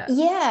can see that.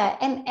 Yeah.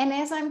 And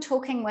as I'm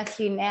talking with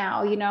you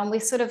now, and we're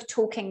sort of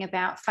talking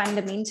about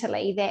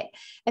fundamentally that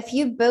if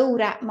you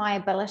build up my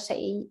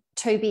ability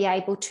to be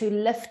able to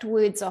lift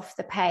words off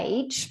the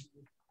page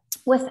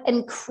with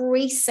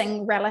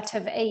increasing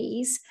relative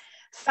ease,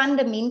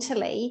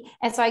 fundamentally,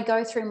 as I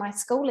go through my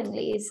schooling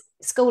years,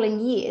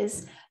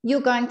 you're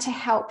going to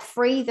help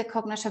free the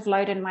cognitive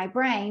load in my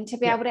brain to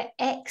be able to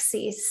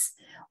access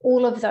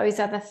all of those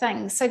other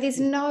things. So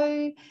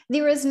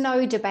there is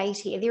no debate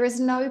here. There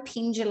is no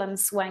pendulum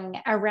swing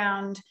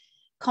around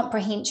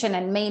comprehension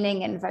and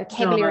meaning and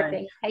vocabulary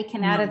being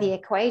taken out of the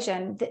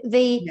equation.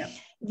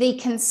 The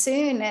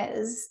concern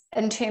is,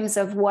 in terms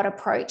of what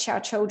approach our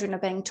children are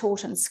being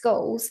taught in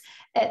schools,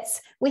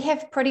 we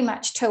have pretty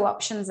much two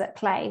options at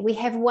play. We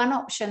have one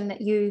option that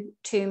you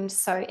termed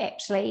so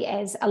aptly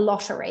as a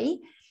lottery,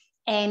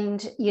 and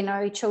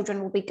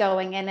children will be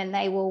going in and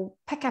they will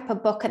pick up a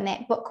book, and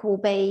that book will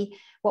be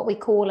what we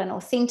call an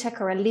authentic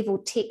or a level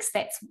text.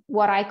 That's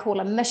what I call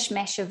a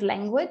mishmash of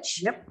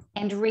language.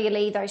 And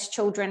really those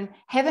children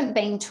haven't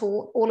been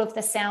taught all of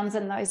the sounds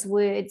in those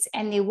words,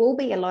 and there will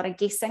be a lot of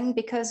guessing,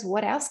 because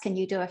what else can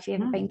you do if you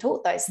haven't been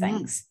taught those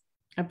things?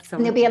 Absolutely.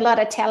 And there'll be a lot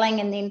of telling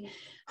and then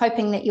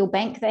hoping that you'll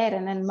bank that.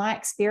 And in my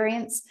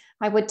experience,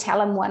 I would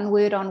tell him one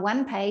word on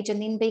one page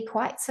and then be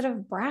quite sort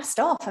of brassed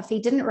off if he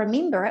didn't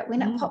remember it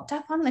when it popped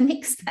up on the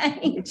next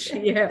page.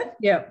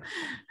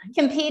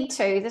 Compared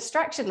to the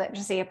structured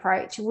literacy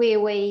approach, where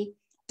we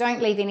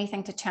don't leave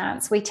anything to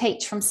chance. We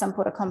teach from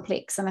simple to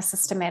complex in a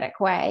systematic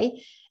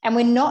way. And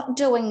we're not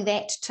doing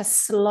that to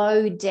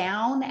slow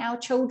down our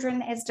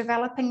children as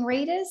developing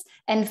readers.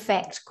 In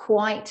fact,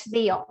 quite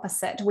the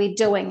opposite. We're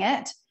doing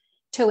it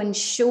to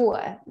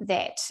ensure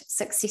that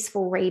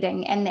successful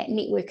reading and that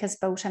network is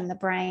built in the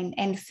brain.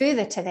 And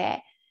further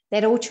to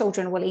that all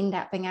children will end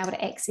up being able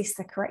to access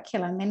the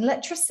curriculum and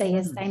literacy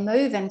as they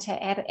move into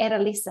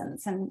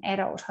adolescence and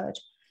adulthood.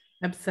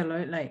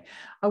 Absolutely.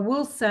 I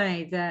will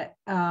say that,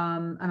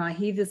 and I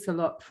hear this a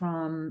lot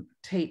from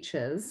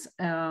teachers,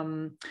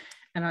 and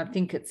I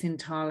think it's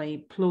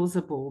entirely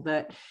plausible,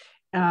 that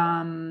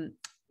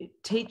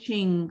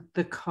teaching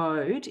the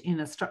code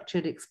in a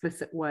structured,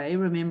 explicit way,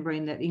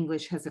 remembering that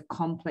English has a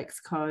complex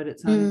code,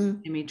 its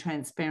own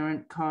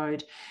semi-transparent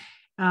code,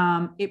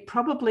 it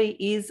probably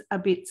is a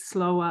bit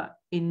slower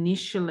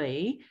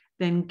initially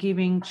than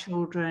giving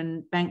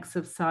children banks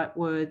of sight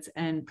words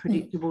and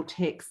predictable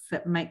texts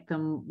that make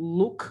them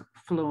look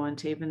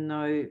fluent, even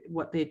though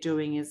what they're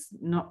doing is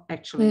not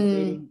actually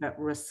reading but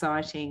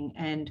reciting.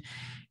 And,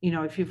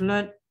 if you've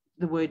learnt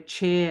the word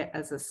chair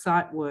as a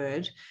sight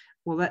word,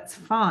 well, that's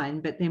fine.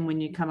 But then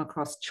when you come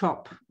across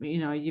chop,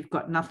 you've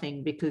got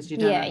nothing, because you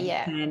don't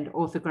understand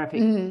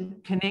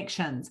orthographic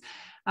connections.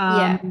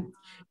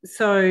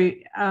 So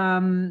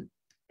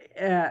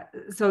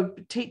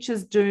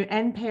teachers do,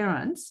 and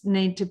parents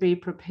need to be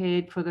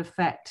prepared for the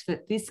fact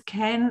that this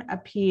can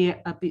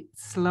appear a bit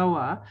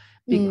slower,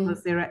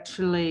 because they're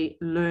actually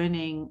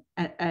learning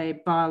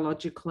a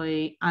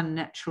biologically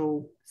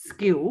unnatural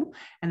skill,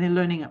 and they're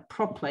learning it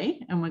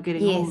properly, and we're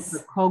getting all of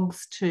the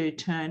cogs to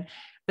turn.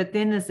 But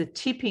then there's a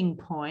tipping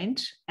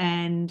point,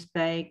 and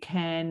they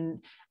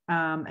can,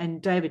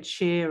 and David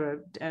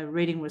Sher, a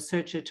reading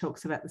researcher,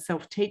 talks about the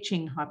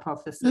self-teaching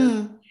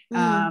hypothesis.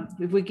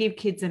 If we give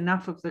kids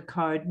enough of the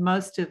code,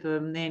 most of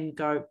them then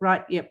go,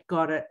 right, yep,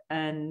 got it,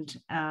 and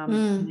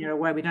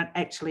away. We don't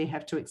actually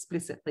have to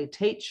explicitly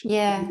teach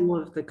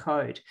all of the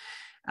code.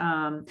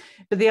 But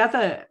the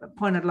other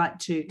point I'd like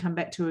to come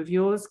back to of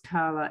yours,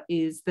 Carla,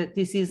 is that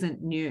this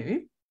isn't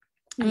new.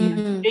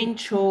 Jean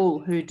Chall,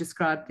 who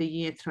described the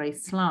Year 3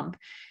 slump,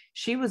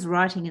 she was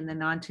writing in the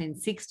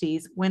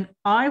 1960s when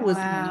I was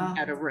learning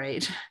how to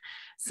read.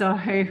 So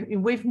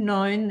we've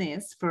known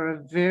this for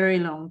a very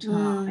long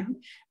time.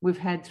 We've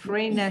had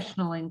 3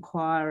 national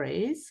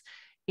inquiries.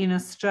 In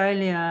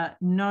Australia,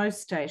 no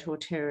state or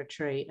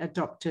territory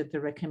adopted the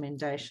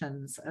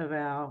recommendations of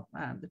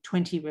the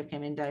 20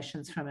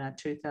 recommendations from our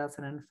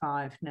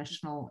 2005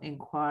 national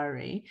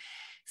inquiry.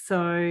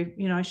 So,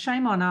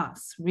 shame on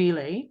us,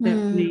 really,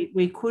 that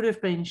we could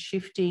have been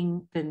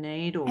shifting the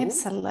needle.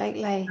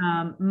 Absolutely.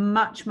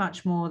 Much,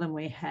 much more than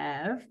we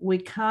have. We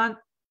can't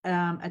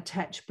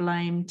attach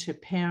blame to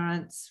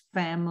parents,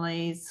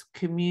 families,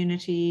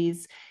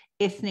 communities,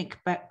 ethnic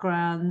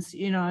backgrounds.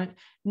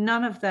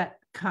 None of that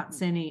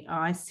cuts any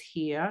ice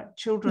here.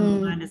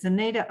 Children learn, as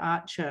Anita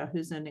Archer,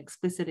 who's an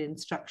explicit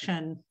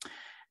instruction,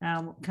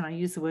 can I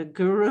use the word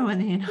guru?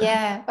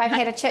 Yeah, I've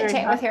had a chit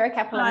chat with her a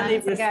couple of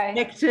months ago.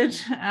 Respected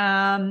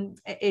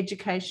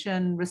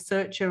education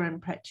researcher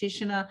and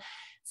practitioner,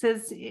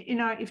 says,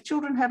 if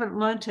children haven't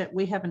learnt it,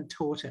 we haven't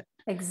taught it.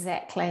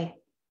 Exactly.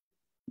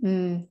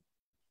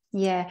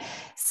 Yeah.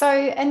 So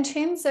in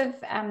terms of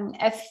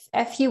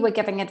if you were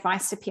giving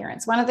advice to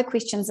parents, one of the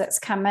questions that's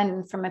come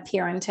in from a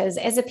parent is,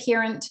 as a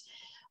parent,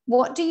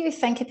 what do you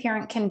think a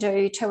parent can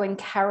do to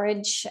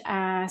encourage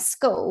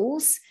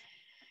schools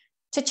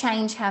to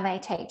change how they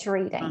teach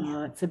reading?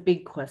 Oh, it's a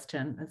big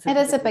question. It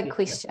is a big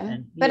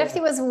question. But if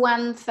there was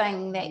one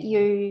thing that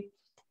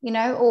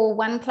or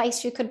one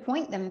place you could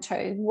point them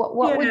to,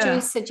 what would you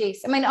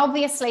suggest? I mean,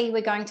 obviously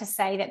we're going to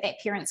say that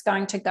parent's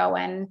going to go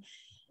in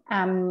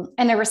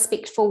a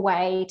respectful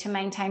way to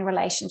maintain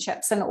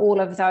relationships and all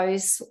of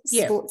those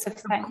sorts of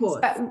things.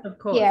 Of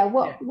course.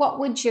 What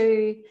would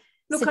you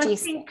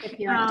suggest that the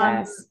parent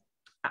does?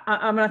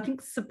 I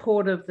think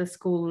support of the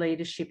school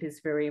leadership is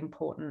very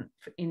important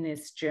in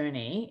this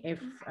journey. If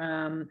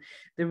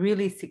the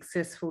really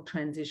successful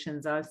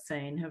transitions I've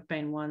seen have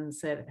been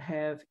ones that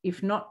have,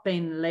 if not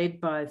been led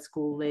by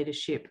school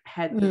leadership,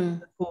 had the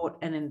support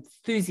and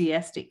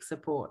enthusiastic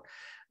support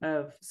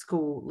of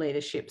school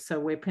leadership. So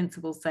where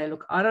principals say,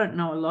 look, I don't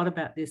know a lot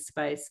about this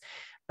space,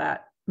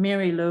 but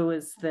Mary Lou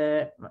is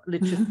the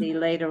literacy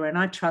leader and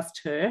I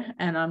trust her,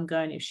 and I'm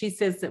going, if she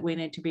says that we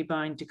need to be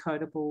buying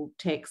decodable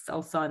text,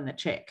 I'll sign the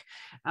check.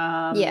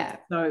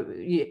 So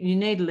you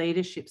need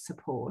leadership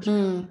support.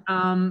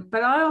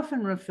 But I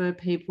often refer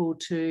people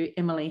to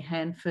Emily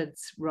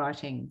Hanford's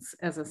writings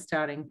as a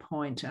starting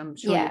point. I'm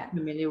sure you're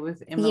familiar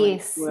with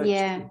Emily's work.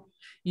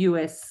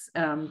 US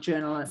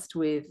journalist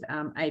with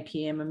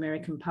APM,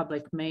 American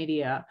Public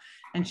Media,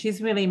 and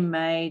she's really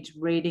made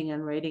reading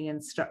and reading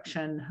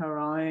instruction her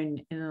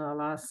own in the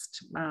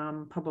last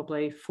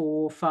probably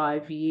 4 or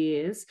 5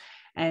 years.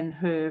 And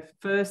her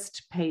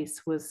first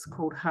piece was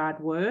called Hard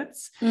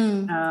Words,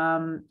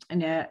 and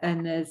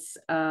there's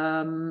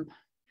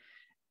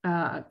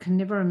I can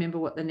never remember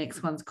what the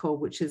next one's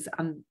called, which is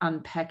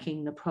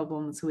unpacking the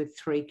problems with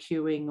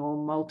 3-queuing or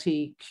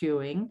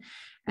multi-queuing.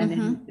 And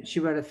then she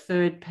wrote a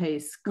third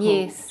piece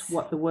called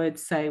What the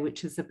Words Say,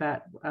 which is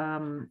about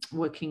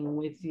working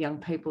with young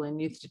people in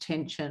youth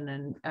detention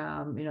and,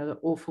 the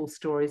awful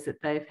stories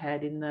that they've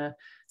had in the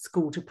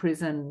school to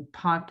prison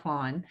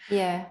pipeline.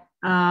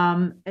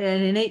 And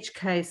in each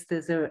case,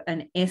 there's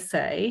an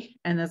essay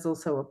and there's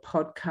also a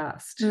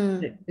podcast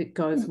that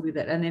goes with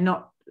it. And they're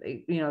not,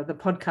 the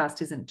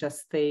podcast isn't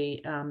just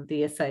the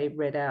essay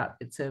read out.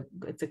 It's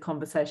a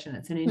conversation.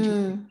 It's an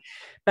interview.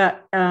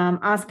 But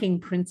asking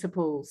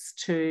principals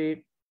to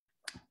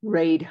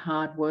read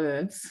Hard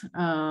Words,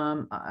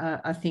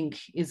 I think,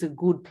 is a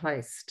good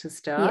place to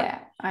start. Yeah,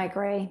 I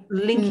agree.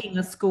 Linking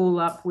a school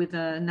up with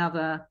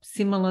another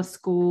similar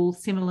school,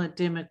 similar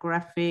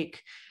demographic,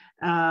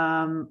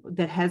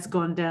 that has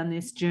gone down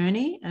this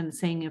journey, and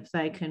seeing if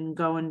they can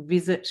go and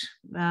visit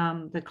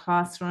the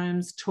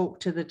classrooms, talk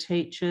to the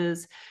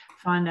teachers,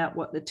 find out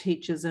what the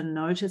teachers are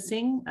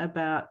noticing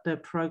about the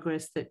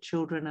progress that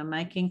children are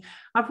making.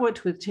 I've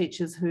worked with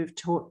teachers who've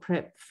taught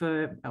prep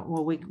for,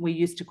 we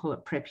used to call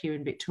it prep here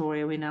in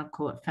Victoria, we now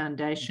call it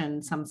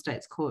foundation, some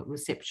states call it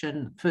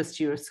reception, first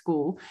year of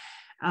school.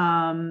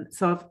 So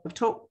I've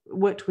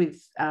worked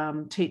with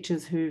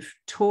teachers who've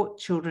taught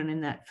children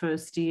in that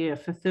first year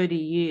for 30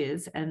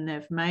 years, and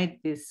they've made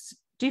this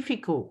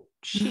difficult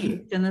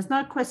shift. And there's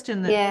no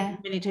question that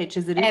many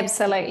teachers it is.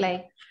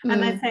 Absolutely.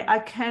 And they say, I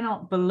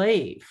cannot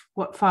believe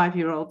what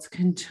 5-year-olds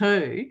can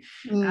do.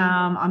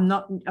 I'm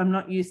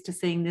not used to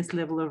seeing this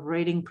level of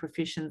reading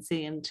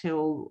proficiency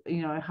until,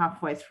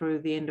 halfway through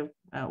the end of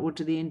or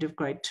to the end of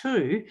grade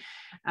 2.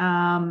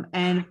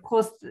 And of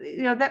course,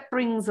 that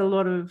brings a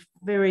lot of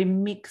very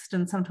mixed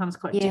and sometimes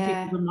quite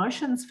difficult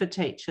emotions for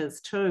teachers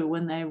too,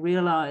 when they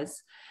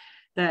realise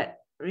that,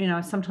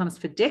 sometimes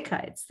for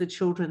decades, the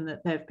children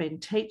that they've been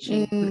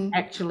teaching could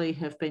actually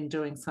have been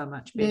doing so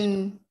much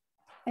better.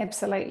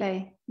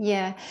 Absolutely.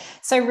 Yeah.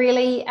 So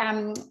really,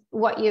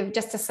 what you've,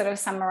 just to sort of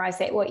summarize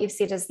that, what you've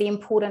said is the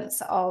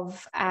importance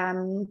of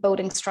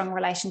building strong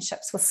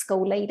relationships with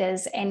school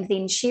leaders and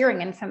then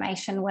sharing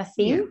information with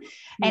them.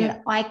 Yeah.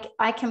 And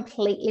I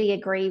completely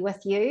agree with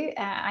you.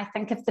 I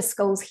think of the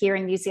schools here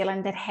in New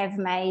Zealand that have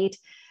made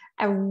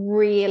a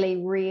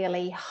really,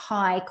 really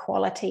high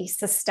quality,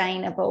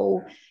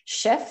 sustainable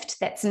shift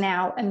that's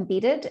now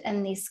embedded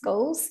in their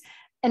schools.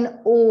 In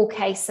all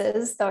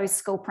cases, those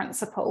school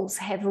principals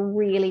have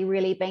really,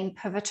 really been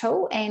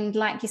pivotal. And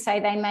like you say,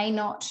 they may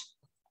not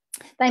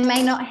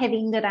have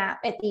ended up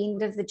at the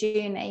end of the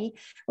journey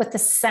with the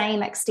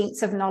same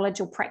extensive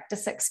knowledge or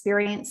practice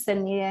experience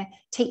than their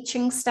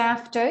teaching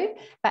staff do,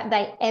 but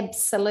they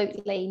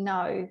absolutely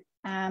know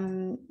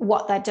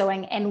what they're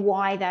doing and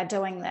why they're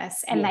doing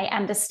this, and they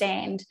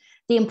understand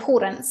the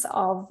importance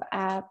of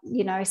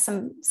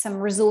some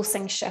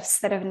resourcing shifts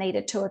that have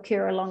needed to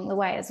occur along the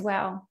way as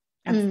well.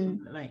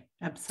 Absolutely.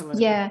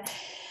 Absolutely. Yeah.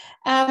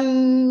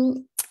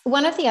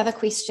 One of the other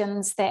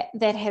questions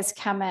that has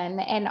come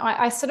in, and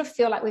I sort of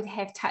feel like we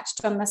have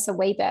touched on this a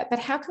wee bit, but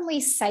how can we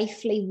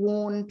safely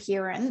warn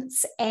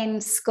parents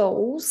and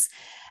schools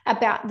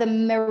about the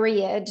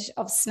myriad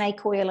of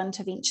snake oil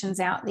interventions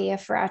out there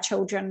for our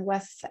children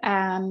with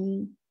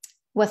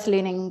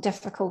learning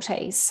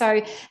difficulties?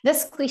 So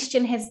this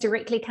question has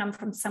directly come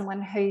from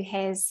someone who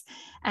has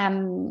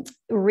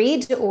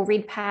read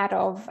part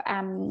of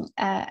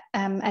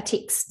a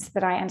text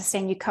that I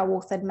understand you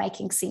co-authored,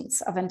 Making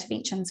Sense of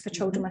Interventions for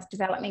Children with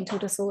Developmental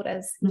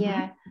Disorders.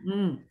 Yeah.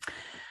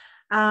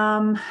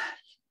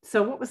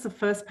 So what was the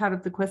first part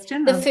of the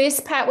question? The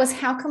first part was,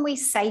 how can we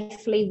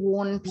safely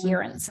warn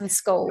parents and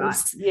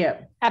schools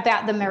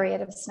about the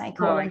myriad of snake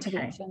oil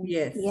interventions?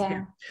 Yes.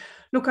 Yeah.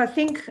 Look, I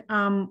think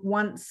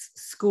once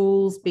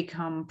schools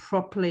become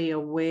properly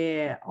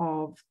aware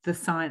of the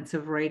science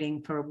of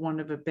reading, for want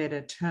of a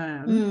better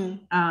term,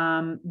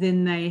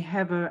 then they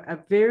have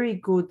a very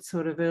good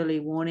sort of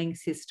early warning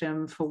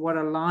system for what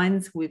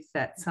aligns with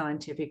that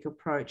scientific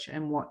approach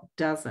and what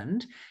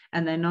doesn't.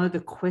 And they know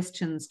the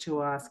questions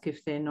to ask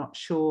if they're not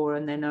sure,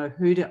 and they know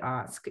who to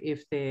ask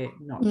if they're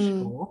not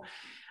sure.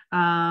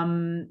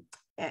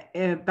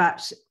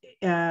 But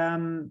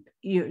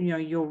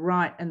you're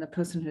right, and the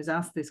person who's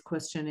asked this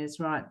question is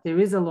right. There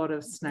is a lot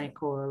of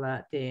snake oil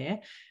out there.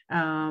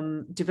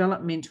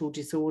 Developmental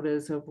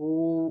disorders of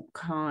all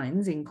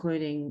kinds,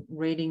 including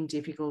reading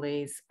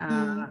difficulties,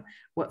 are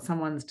what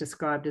someone's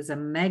described as a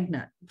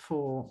magnet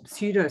for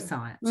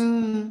pseudoscience.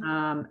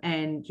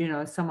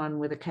 And someone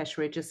with a cash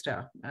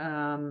register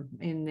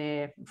in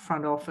their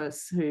front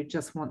office who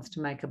just wants to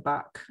make a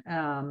buck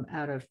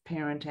out of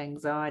parent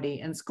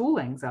anxiety and school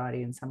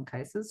anxiety in some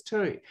cases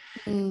too.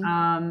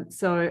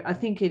 So I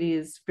think it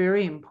is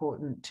very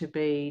important to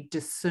be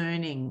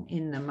discerning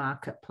in the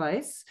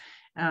marketplace,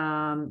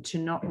 to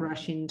not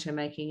rush into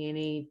making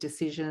any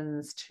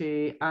decisions,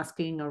 to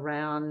asking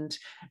around,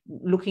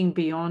 looking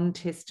beyond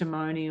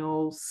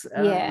testimonials.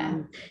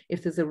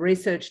 If there's a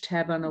research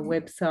tab on a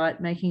website,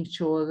 making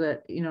sure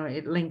that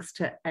it links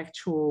to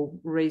actual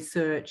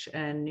research,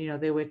 and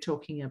there we're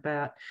talking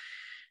about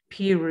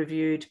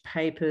peer-reviewed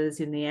papers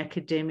in the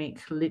academic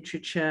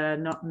literature,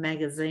 not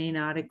magazine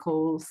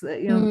articles.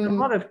 A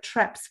lot of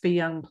traps for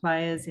young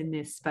players in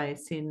this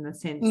space, in the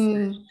sense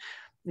that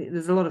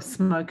there's a lot of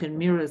smoke and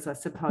mirrors, I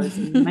suppose,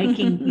 in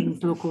making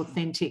things look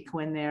authentic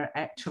when they're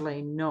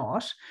actually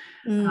not.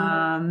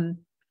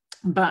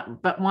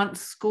 But once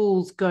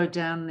schools go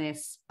down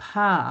this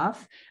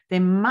path, they're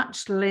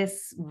much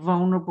less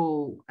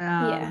vulnerable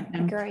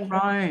and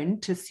prone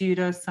to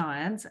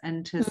pseudoscience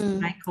and to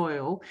snake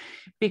oil,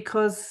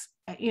 because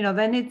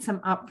they need some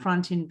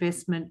upfront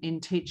investment in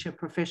teacher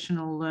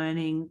professional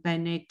learning. They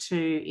need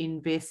to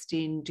invest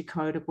in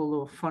decodable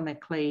or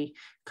phonically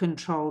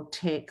controlled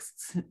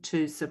texts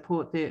to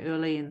support their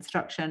early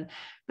instruction.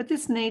 But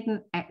this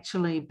needn't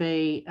actually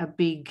be a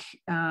big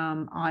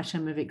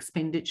item of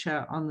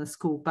expenditure on the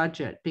school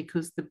budget,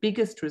 because the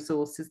biggest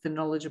resource is the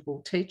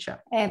knowledgeable teacher.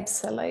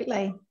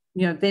 Absolutely.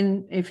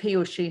 Then if he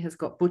or she has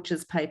got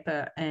butcher's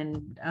paper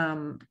and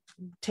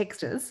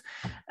texters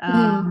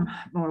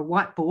or a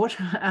whiteboard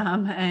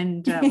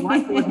and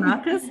whiteboard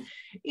markers,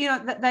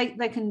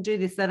 they can do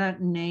this. They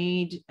don't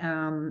need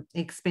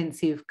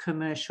expensive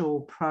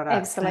commercial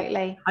products.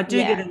 Absolutely. I do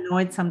get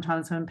annoyed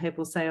sometimes when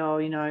people say,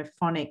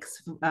 phonics,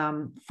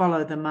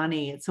 follow the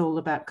money, it's all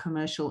about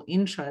commercial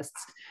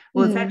interests.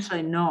 Well, it's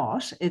actually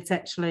not. It's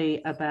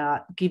actually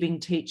about giving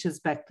teachers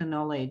back the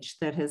knowledge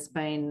that has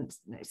been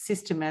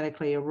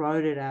systematically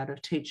eroded out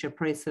of teacher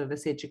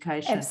pre-service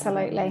education.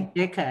 Absolutely. For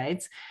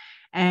decades.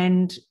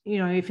 And,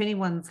 if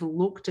anyone's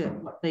looked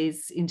at what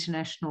these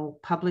international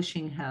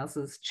publishing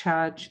houses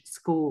charge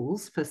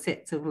schools for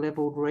sets of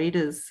levelled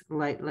readers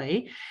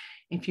lately,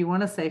 if you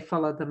want to say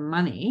follow the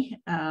money,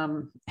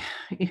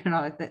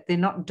 that they're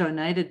not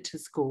donated to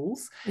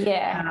schools.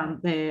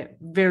 They're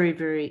very,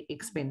 very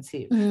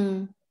expensive.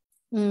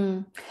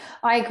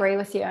 I agree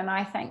with you, and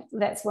I think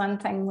that's one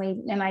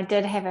thing and I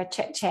did have a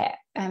chit chat.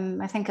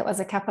 I think it was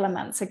a couple of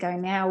months ago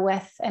now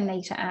with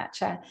Anita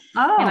Archer,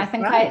 and I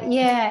think great.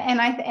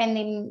 and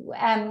then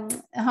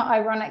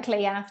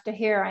ironically after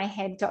her I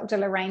had Dr.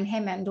 Lorraine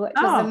Hammond, which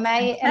was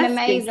an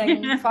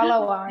amazing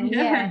follow-on.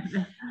 Yeah,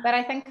 but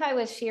I think I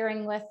was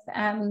sharing with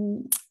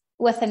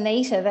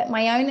Anita that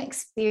my own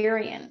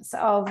experience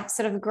of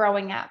sort of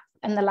growing up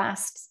in the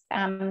last,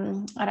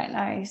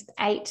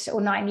 8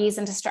 or 9 years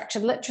into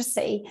structured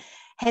literacy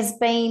has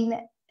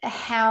been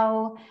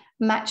how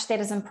much that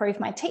has improved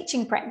my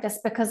teaching practice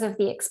because of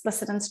the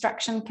explicit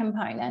instruction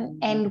component.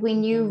 And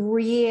when you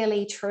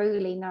really,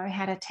 truly know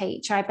how to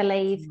teach, I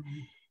believe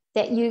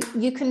that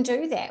you can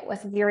do that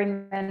with very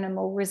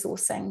minimal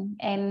resourcing.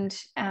 And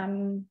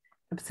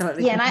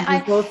absolutely. Yeah,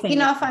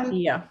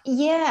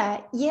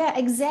 and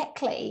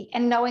exactly.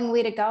 And knowing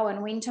where to go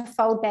and when to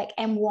fold back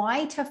and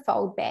why to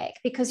fold back,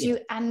 because you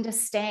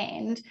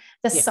understand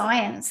the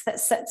science that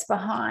sits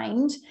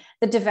behind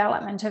the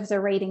development of the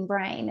reading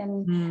brain.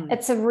 And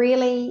it's a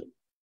really,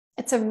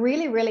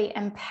 really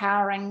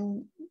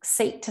empowering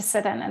seat to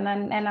sit in.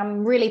 And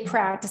I'm really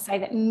proud to say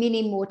that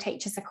many more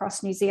teachers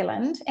across New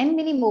Zealand and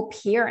many more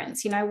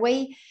parents,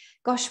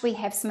 we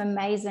have some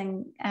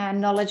amazing,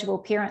 knowledgeable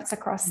parents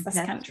across this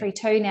country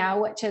too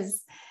now, which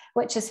is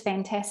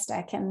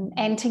fantastic.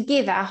 And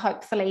together,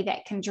 hopefully,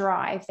 that can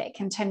drive that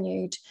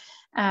continued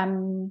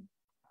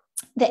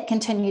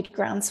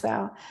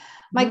groundswell.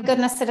 My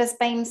goodness,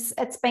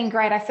 it's been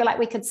great. I feel like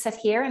we could sit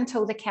here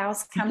until the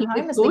cows come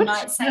home, as we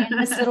might say in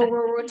this little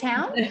rural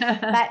town.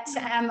 But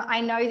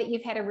I know that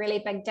you've had a really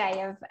big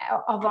day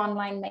of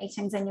online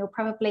meetings, and you'll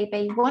probably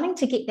be wanting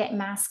to get that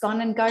mask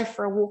on and go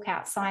for a walk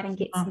outside and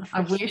get some fresh.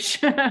 I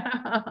wish.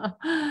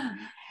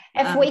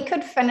 If we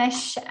could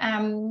finish,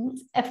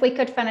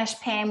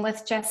 Pam,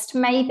 with just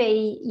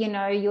maybe,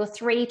 your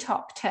 3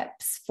 top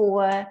tips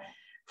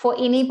for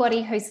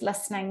anybody who's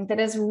listening that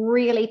is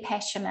really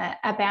passionate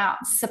about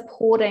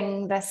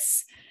supporting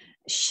this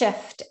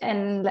shift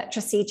in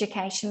literacy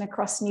education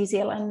across New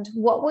Zealand,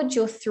 what would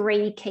your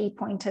 3 key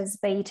pointers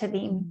be to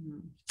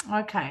them?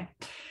 Okay.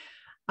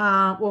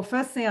 Well,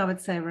 firstly, I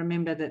would say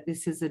remember that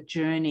this is a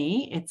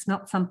journey. It's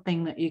not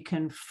something that you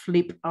can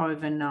flip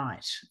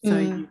overnight. So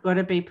you've got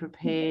to be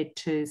prepared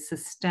to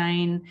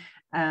sustain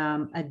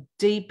a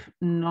deep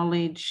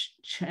knowledge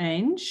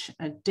change,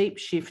 a deep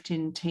shift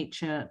in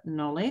teacher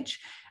knowledge.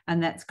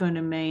 And that's going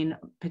to mean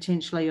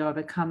potentially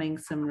overcoming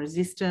some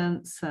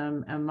resistance,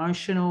 some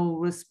emotional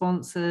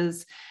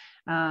responses,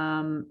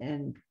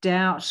 and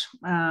doubt.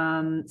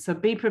 So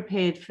be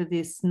prepared for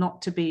this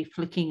not to be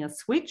flicking a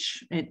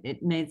switch.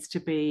 It needs to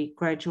be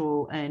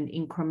gradual and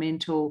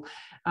incremental.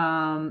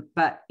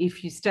 But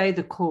if you stay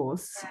the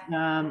course,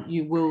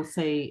 you will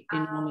see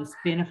enormous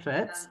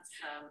benefits.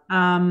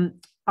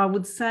 I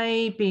would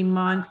say be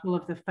mindful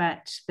of the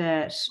fact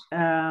that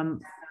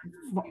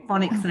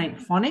phonics ain't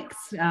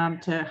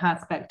phonics, to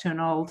hark back to an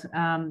old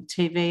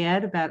TV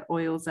ad about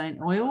oils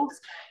ain't oils.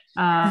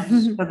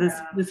 So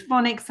there's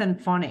phonics and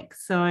phonics.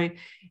 So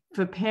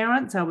for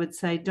parents, I would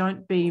say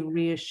don't be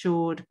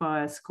reassured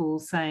by a school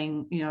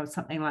saying,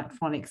 something like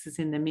phonics is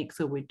in the mix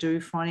or we do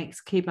phonics.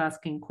 Keep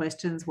asking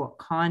questions. What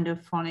kind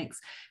of phonics?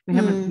 We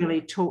haven't really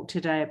talked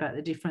today about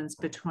the difference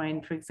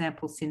between, for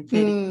example,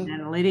 synthetic and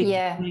analytic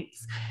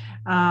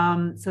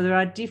phonics. So there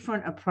are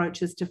different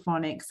approaches to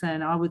phonics,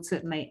 and I would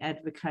certainly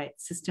advocate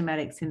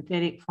systematic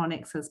synthetic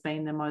phonics as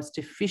being the most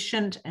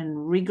efficient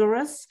and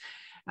rigorous.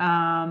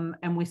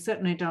 And we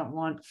certainly don't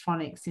want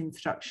phonics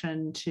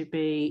instruction to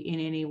be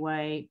in any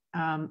way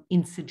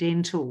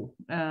incidental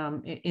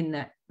in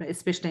that,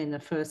 especially in the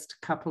first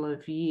couple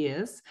of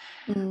years.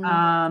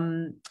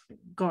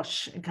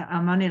 Gosh,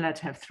 I'm only allowed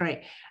to have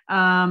 3.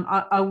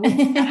 I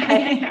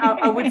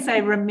would say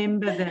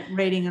remember that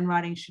reading and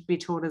writing should be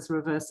taught as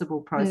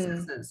reversible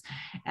processes.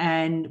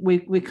 And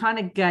we kind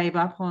of gave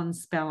up on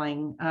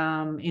spelling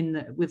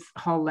with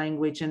whole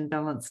language and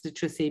balanced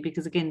literacy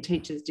because, again,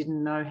 teachers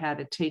didn't know how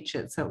to teach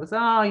it. So it was,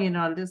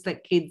 just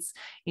let kids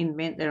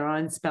invent their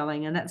own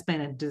spelling, and that's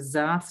been a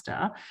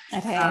disaster.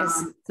 It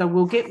has. So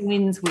we'll get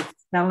wins with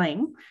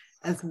spelling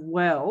as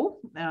well,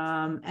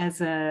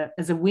 as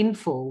a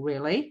windfall,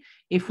 really,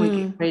 if we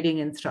get reading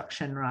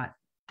instruction right.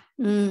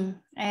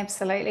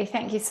 Absolutely.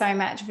 Thank you so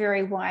much.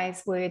 Very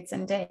wise words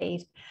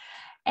indeed.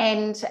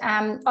 And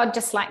I'd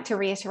just like to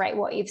reiterate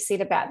what you've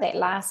said about that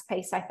last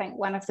piece. I think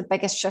one of the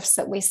biggest shifts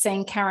that we're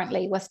seeing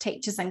currently with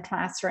teachers in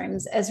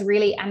classrooms is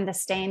really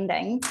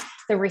understanding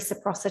the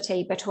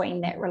reciprocity between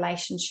that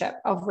relationship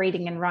of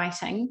reading and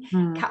writing,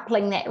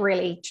 coupling that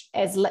really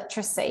as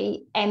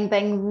literacy and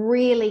being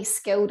really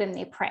skilled in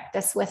their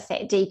practice with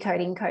that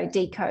decode, encode,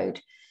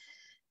 decode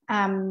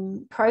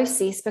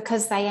process,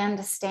 because they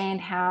understand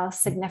how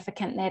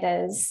significant that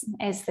is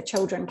as the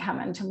children come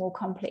into more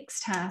complex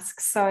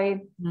tasks. So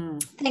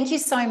thank you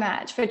so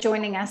much for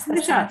joining us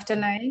this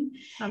afternoon.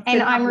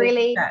 And I'm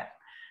really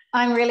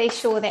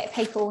sure that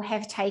people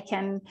have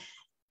taken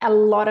a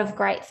lot of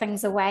great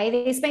things away.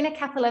 There's been a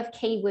couple of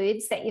key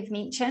words that you've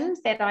mentioned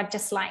that I'd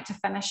just like to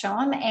finish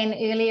on. And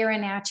earlier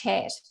in our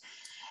chat,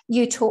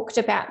 you talked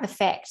about the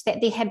fact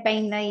that there had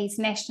been these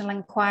national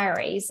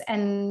inquiries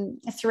in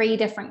 3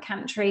 different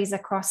countries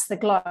across the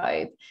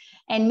globe.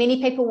 And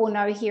many people will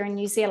know here in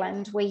New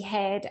Zealand, we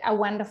had a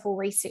wonderful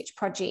research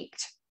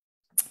project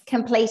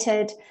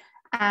completed,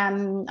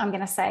 I'm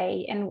going to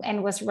say,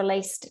 and was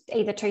released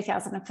either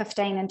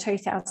 2015 and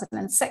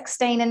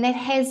 2016. And that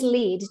has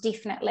led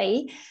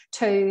definitely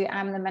to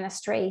the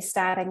ministry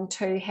starting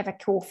to have a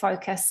core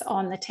focus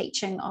on the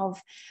teaching of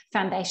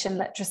foundation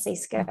literacy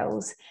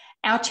skills.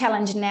 Our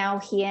challenge now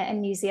here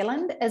in New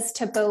Zealand is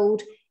to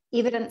build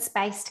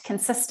evidence-based,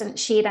 consistent,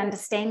 shared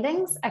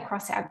understandings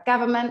across our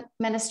government,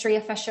 ministry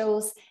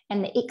officials,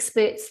 and the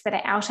experts that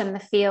are out in the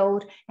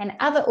field, and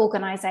other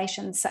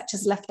organisations such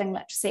as Lifting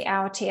Literacy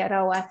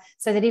Aotearoa,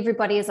 so that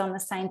everybody is on the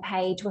same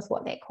page with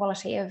what that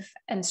quality of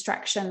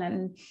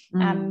instruction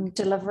and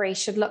delivery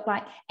should look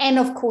like. And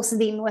of course,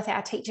 then with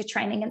our teacher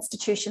training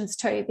institutions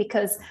too,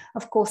 because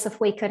of course,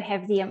 if we could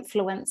have the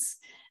influence,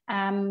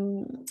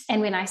 and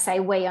when I say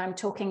we, I'm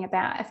talking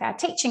about if our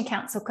teaching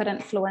council could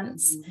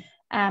influence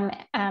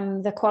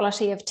the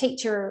quality of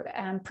teacher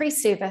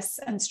pre-service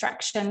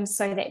instruction,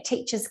 so that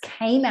teachers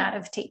came out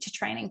of teacher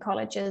training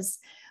colleges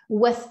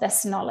with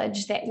this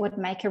knowledge, that would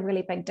make a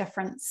really big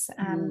difference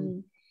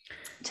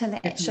to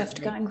that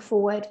shift going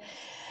forward.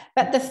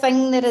 But the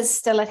thing that is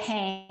still at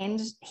hand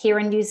here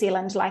in New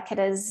Zealand, like it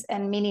is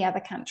in many other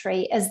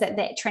countries, is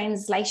that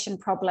translation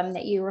problem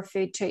that you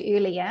referred to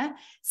earlier,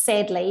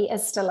 sadly,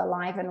 is still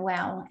alive and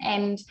well.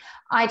 And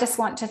I just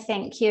want to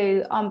thank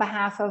you on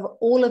behalf of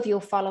all of your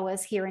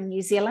followers here in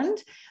New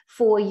Zealand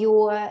for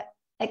your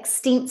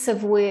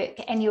extensive work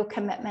and your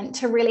commitment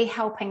to really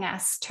helping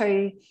us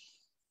to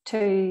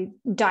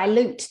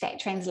dilute that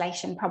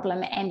translation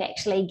problem and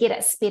actually get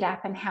it sped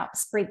up and help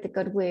spread the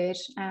good word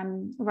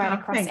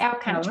across our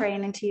country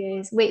and into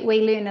yours. We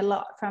learn a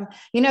lot from,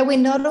 we're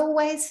not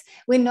always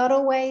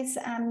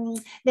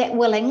that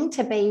willing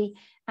to be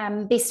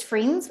best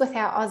friends with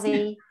our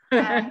Aussie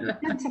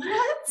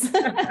counterparts.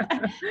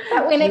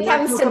 But when it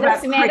comes to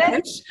this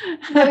matter,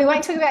 no, we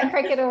won't talk about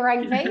cricket or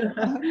rugby,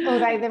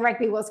 although the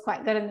rugby was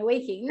quite good in the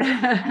weekend.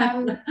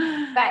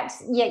 But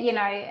yeah,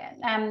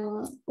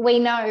 we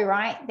know,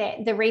 right,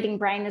 that the reading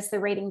brain is the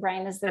reading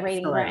brain is the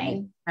reading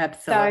brain.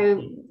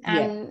 Absolutely. So,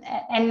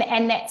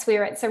 and that's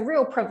where it's a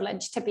real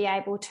privilege to be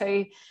able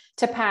to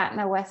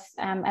partner with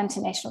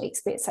international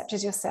experts such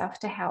as yourself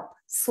to help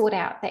sort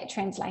out that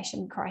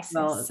translation crisis.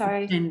 Well, it's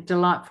been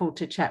delightful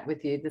to chat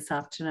with you this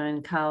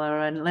afternoon,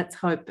 Carla, and let's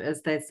hope,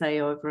 as they say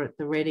over at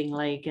the Reading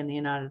League in the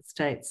United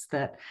States,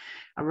 that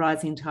a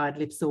rising tide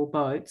lifts all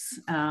boats,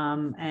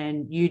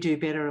 and you do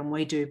better and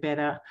we do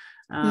better,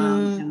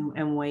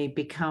 and we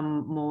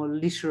become more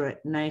literate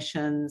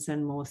nations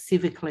and more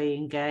civically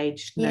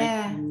engaged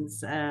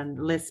nations, and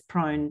less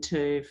prone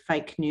to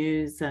fake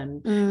news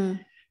and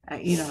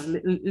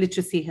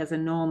literacy has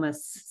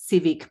enormous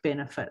civic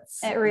benefits.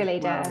 It really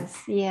does.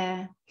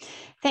 Yeah.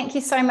 Thank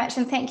you so much.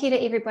 And thank you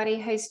to everybody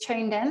who's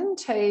tuned in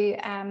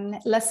to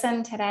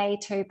listen today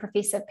to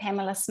Professor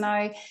Pamela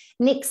Snow.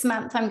 Next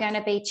month, I'm going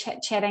to be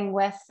chatting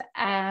with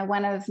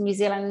one of New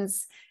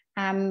Zealand's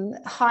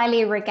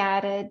highly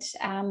regarded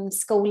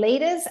school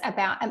leaders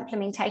about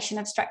implementation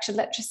of structured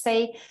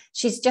literacy.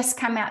 She's just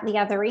come out the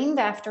other end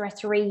after a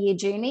 3-year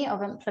journey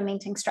of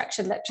implementing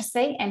structured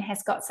literacy and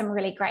has got some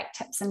really great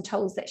tips and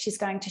tools that she's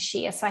going to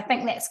share. So I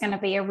think that's going to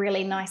be a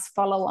really nice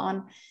follow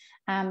on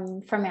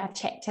from our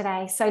chat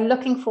today. So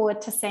looking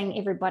forward to seeing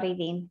everybody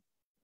then.